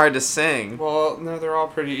these first. are hard to sing. Well, no, they're all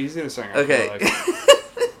pretty easy to sing. I Okay. feel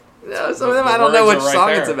like. No, some of them The I don't know words which are right song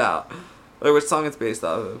there. it's about. Or which song it's based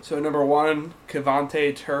off of. So number 1,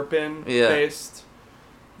 Cavante Turpin Yeah. based.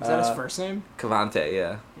 Is that his first name? Cavante,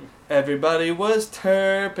 yeah. Everybody was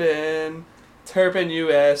Turpin. Turpin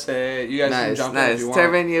USA. You guys can Nice, jump in if nice. you want.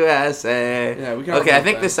 Turbine USA. Yeah, we can all Okay, I jump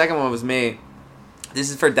think in. the second one was me. This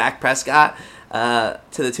is for Dak Prescott, to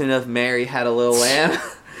the tune of Mary Had a Little Lamb.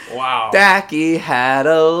 Wow. Dacky had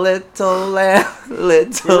a little lamb,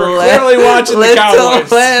 little We were lamb. clearly watching the little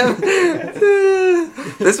Cowboys. lamb.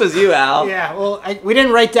 This was you, Al. Yeah, well, we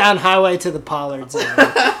didn't write down Highway to the Pollards.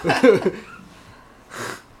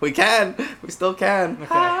 We can. We still can.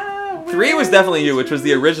 Okay. 3 was definitely you, which was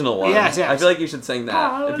the original one. Yes, yes. I feel like you should sing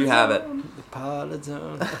that if you have it. The Pollards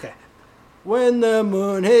Zone. Okay. When the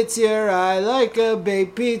moon hits your eye like a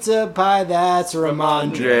baked pizza pie, that's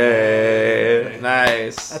Ramondre. Dre.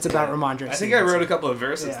 Nice. That's about Ramondre. I think I wrote a couple of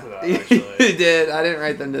verses Yeah. to that, You actually. did. I didn't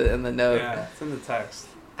write them in the note. Yeah, it's in the text.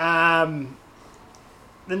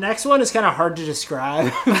 The next one is kind of hard to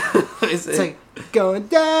describe. It's It's like going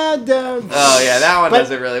down, down. oh yeah, that one But-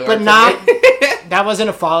 doesn't really work. but for not- me. That wasn't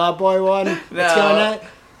a Fall Out Boy one. It's No. going at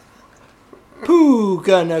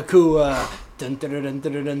Puka Nakua. Dun, dun, dun, dun,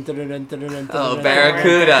 dun, dun, dun, dun, dun, dun, dun, Oh, dun,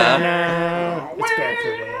 Barracuda. dun. It's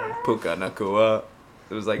Barracuda, yeah. Puka Nakua.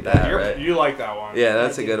 It was like that, right? You like that one. Yeah,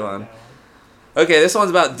 that's a I good did one. like Okay, this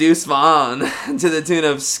one's about Deuce Vaughn to the tune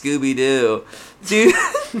of Scooby Doo.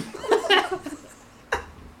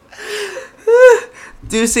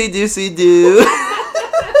 Deucey Deucey Doo.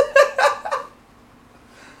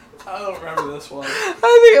 I don't remember this one.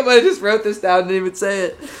 I think I might have just wrote this down and didn't even say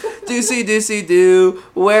it. Deucey Deucey Doo,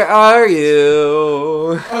 where are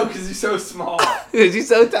you? Oh, because he's so small. Because he's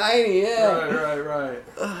so tiny, yeah. Right.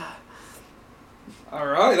 All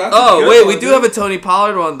right. That's Oh, wait, we do have a Tony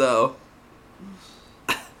Pollard one, though.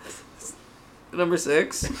 Number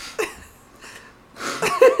 6.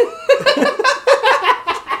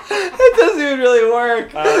 It doesn't even really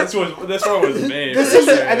work. This one was me. This for is,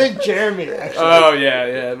 sure. I think, Jeremy, actually. Oh yeah,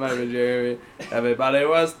 it might have been Jeremy. Everybody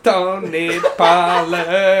was Tony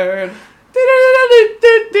Pollard.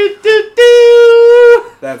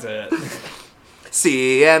 That's it.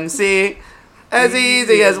 CMC, as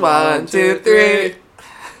easy as 1, 2, 3.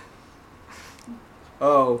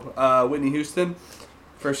 Oh, Whitney Houston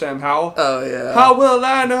for Sam Howell. Oh, yeah. How will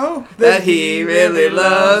I know that he really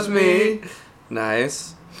loves me?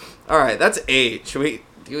 Nice. All right, that's 8.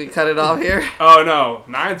 Do we cut it off here? Oh no,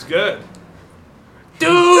 9's good.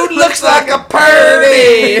 Dude looks like a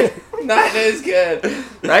Parody. 9 is good.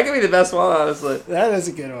 That could be the best one, honestly. That is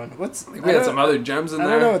a good one. What's? We had some other gems in I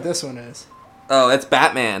there. don't know what this one is. Oh, it's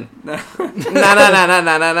Batman. Na na na na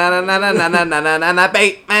na na na na na na na na na na na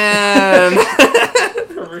Batman.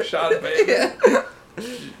 Rashad Bateman.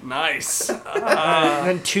 Nice. And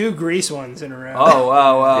then 2 Grease ones in a row. Oh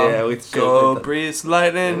wow. Yeah, we go should- breeze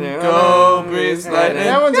lightning, Yeah. go breeze Yeah, lightning.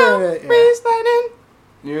 that one's a yeah.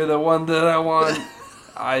 You're the one that I want.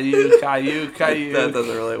 Caillou. That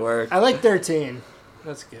doesn't really work. I like 13.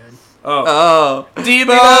 That's good. Oh, Oh, Debo,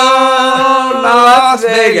 Las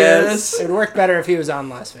Vegas. It would work better if he was on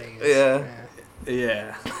Las Vegas. Yeah.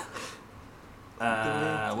 Yeah.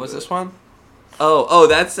 What's this one? oh,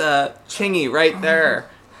 that's Chingy right there.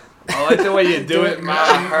 I like the way you do it.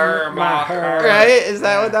 Maher. Right? Is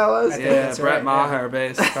that what that was? think Yeah, that's Brett right, Maher,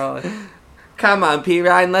 bass, probably. Come on, P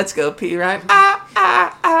Ryan, let's go, P Ryan.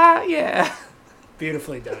 Yeah.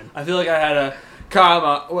 Beautifully done. I feel like I had a come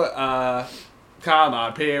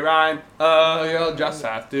on, P. Ryan. Oh, you'll just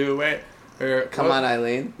have to wait. Or, Come on,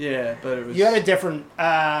 Eileen. Yeah, but it was. You had a different.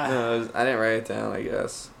 No, I didn't write it down, I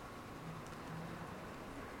guess.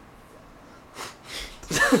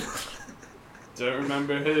 Don't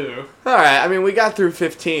remember who. All right, I mean, we got through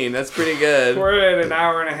 15. That's pretty good. We're at an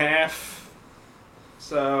hour and a half.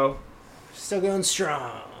 So. Still going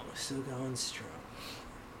strong. Still going strong.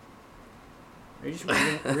 Are you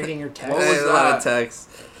just reading your text? What was a lot of that? text.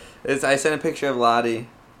 I sent a picture of Lottie.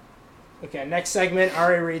 Okay, next segment.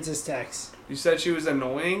 Ari reads his text. You said she was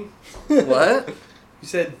annoying? What? You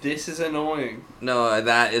said this is annoying. No,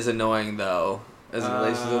 that is annoying, though. as in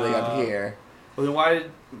relation to something up here. Well, then why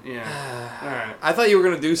did... Yeah. All right. I thought you were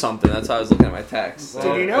gonna do something. That's why I was looking at my text. Well,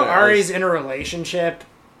 Dude, you know Ari's in a relationship.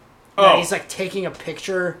 Oh. He's like taking a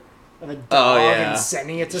picture of a dog yeah. and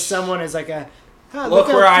sending it to someone as like a... "Oh, Look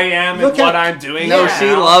how where cu- I am and look how- what I'm doing. No, Yeah. she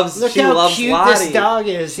now. loves. Look she how loves cute Lottie. this dog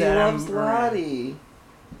is. She that loves I'm- Lottie.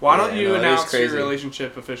 Why don't Yeah, you no, it is announce your crazy.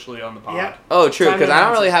 relationship officially on the pod? Yep. Oh, true. Time to Because I don't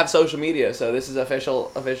announce really it. have social media, so this is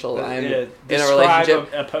official. I am Yeah, in a describe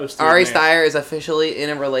relationship. A post Ari Steyer is officially in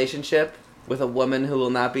a relationship with a woman who will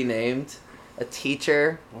not be named, a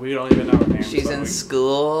teacher. We don't even know her name. She's so in we-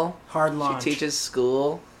 school. Hard launch. She teaches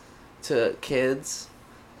school to kids,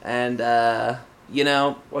 and you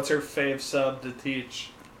know, What's her fave sub to teach?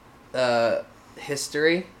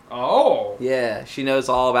 history. Oh. Yeah, she knows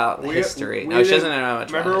all about history. we No, she did- doesn't know much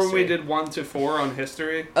Remember about when we history. did 1 to 4 on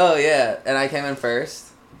history? Oh yeah, and I came in first.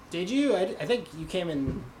 Did you? I think you came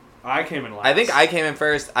in... I came in last. I think I came in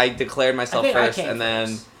first. I declared myself I think I first, came and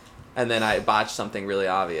first. then I botched something really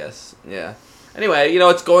obvious. Yeah. Anyway, you know,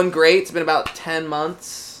 it's going great. It's been about 10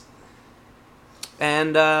 months,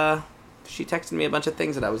 and she texted me a bunch of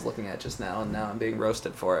things that I was looking at just now, and now I'm being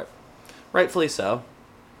roasted for it. Rightfully so.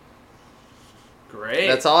 Great.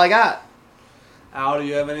 That's all I got. Al, do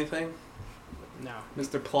you have anything? No.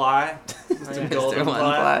 Mr. Ply? Mr. Golden Mr. One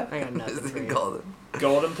Ply? I got nothing for Mr. you. Golden.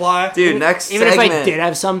 Golden Ply? Dude, next Even segment. if I did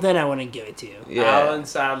have something, I wouldn't give it to you. Yeah. Alan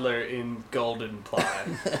Sadler in Golden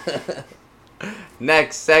Ply.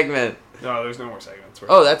 Next segment. No, there's no more segments.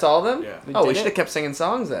 Oh, that's all of them? Yeah. Oh, we did should it. have kept singing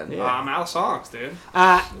songs then. Yeah. I'm out of songs, dude. Wait,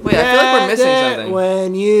 I feel like we're missing something.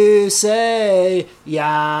 When you say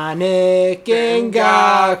Yannick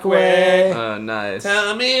Ngakwe. Oh, nice.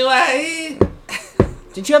 Tell me why.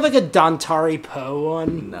 Did you have like a Dontari Poe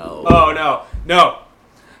one? No. Oh, no.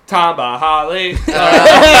 Tamba Holly.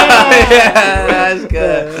 Yeah, that's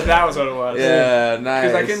good. That was what it was. Yeah, nice.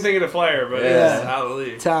 Because I couldn't think of the player, but Yeah. it's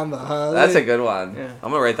Holly. Tom Holly. That's a good one. Yeah.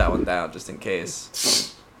 I'm gonna write that one down just in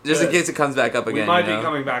case. Just in Good. case it comes back up We again. might you be know?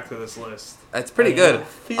 coming back to this list. That's pretty good.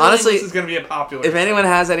 Feeling Honestly, this is going to be a popular. if anyone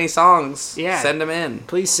has any songs, Yeah. send them in.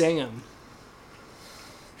 Please sing them.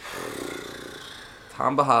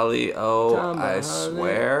 Tom Bahali, I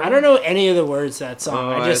swear. I don't know any of the words to that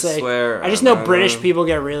song. Oh, I just I swear. I just know I British know. people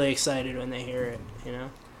get really excited when they hear it. You know.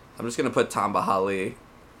 I'm just gonna put Tom Bahali,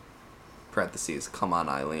 parentheses, come on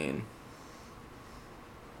Eileen.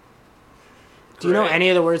 Do you know Great. any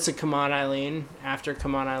of the words to "Come On, Eileen" after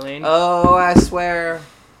 "Come On, Eileen"? Oh, I swear.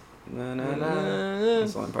 Na, na, na.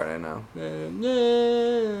 That's the one part I know.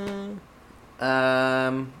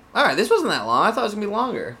 Alright, this wasn't that long. I thought it was gonna be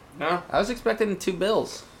longer. No? I was expecting 2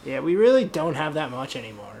 bills. Yeah, we really don't have that much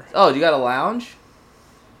anymore. Oh, you got a lounge?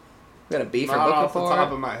 You got a beef or Not book off the before?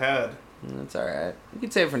 top of my head. That's alright. You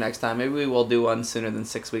can save it for next time. Maybe we will do one sooner than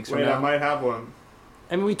 6 weeks from Wait, now. I might have one.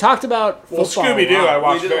 I mean, we talked about Well, football. Scooby Doo, I a lot.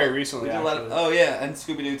 watched We did- very recently. we did Actually. oh yeah, and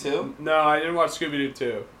Scooby Doo too. No, I didn't watch Scooby Doo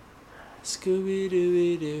 2. Scooby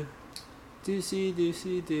Dooby Doo, Doosey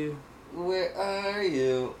Doosey Doo. Where are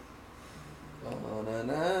you? Oh, na,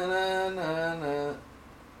 na, na, na, na.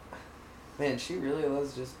 Man, she really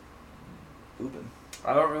loves just pooping.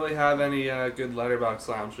 I don't really have any good letterbox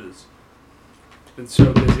lounges. Been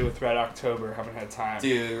so busy with Red October, haven't had time.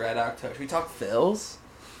 Dude, Red October. Should we talk Phil's?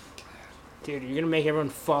 Dude, you're gonna make everyone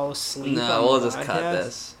fall asleep. No, on we'll the just cut podcast?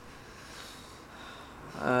 this.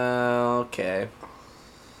 Okay.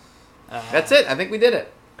 That's it. I think we did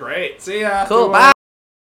it. Great. See ya. Cool. Bye.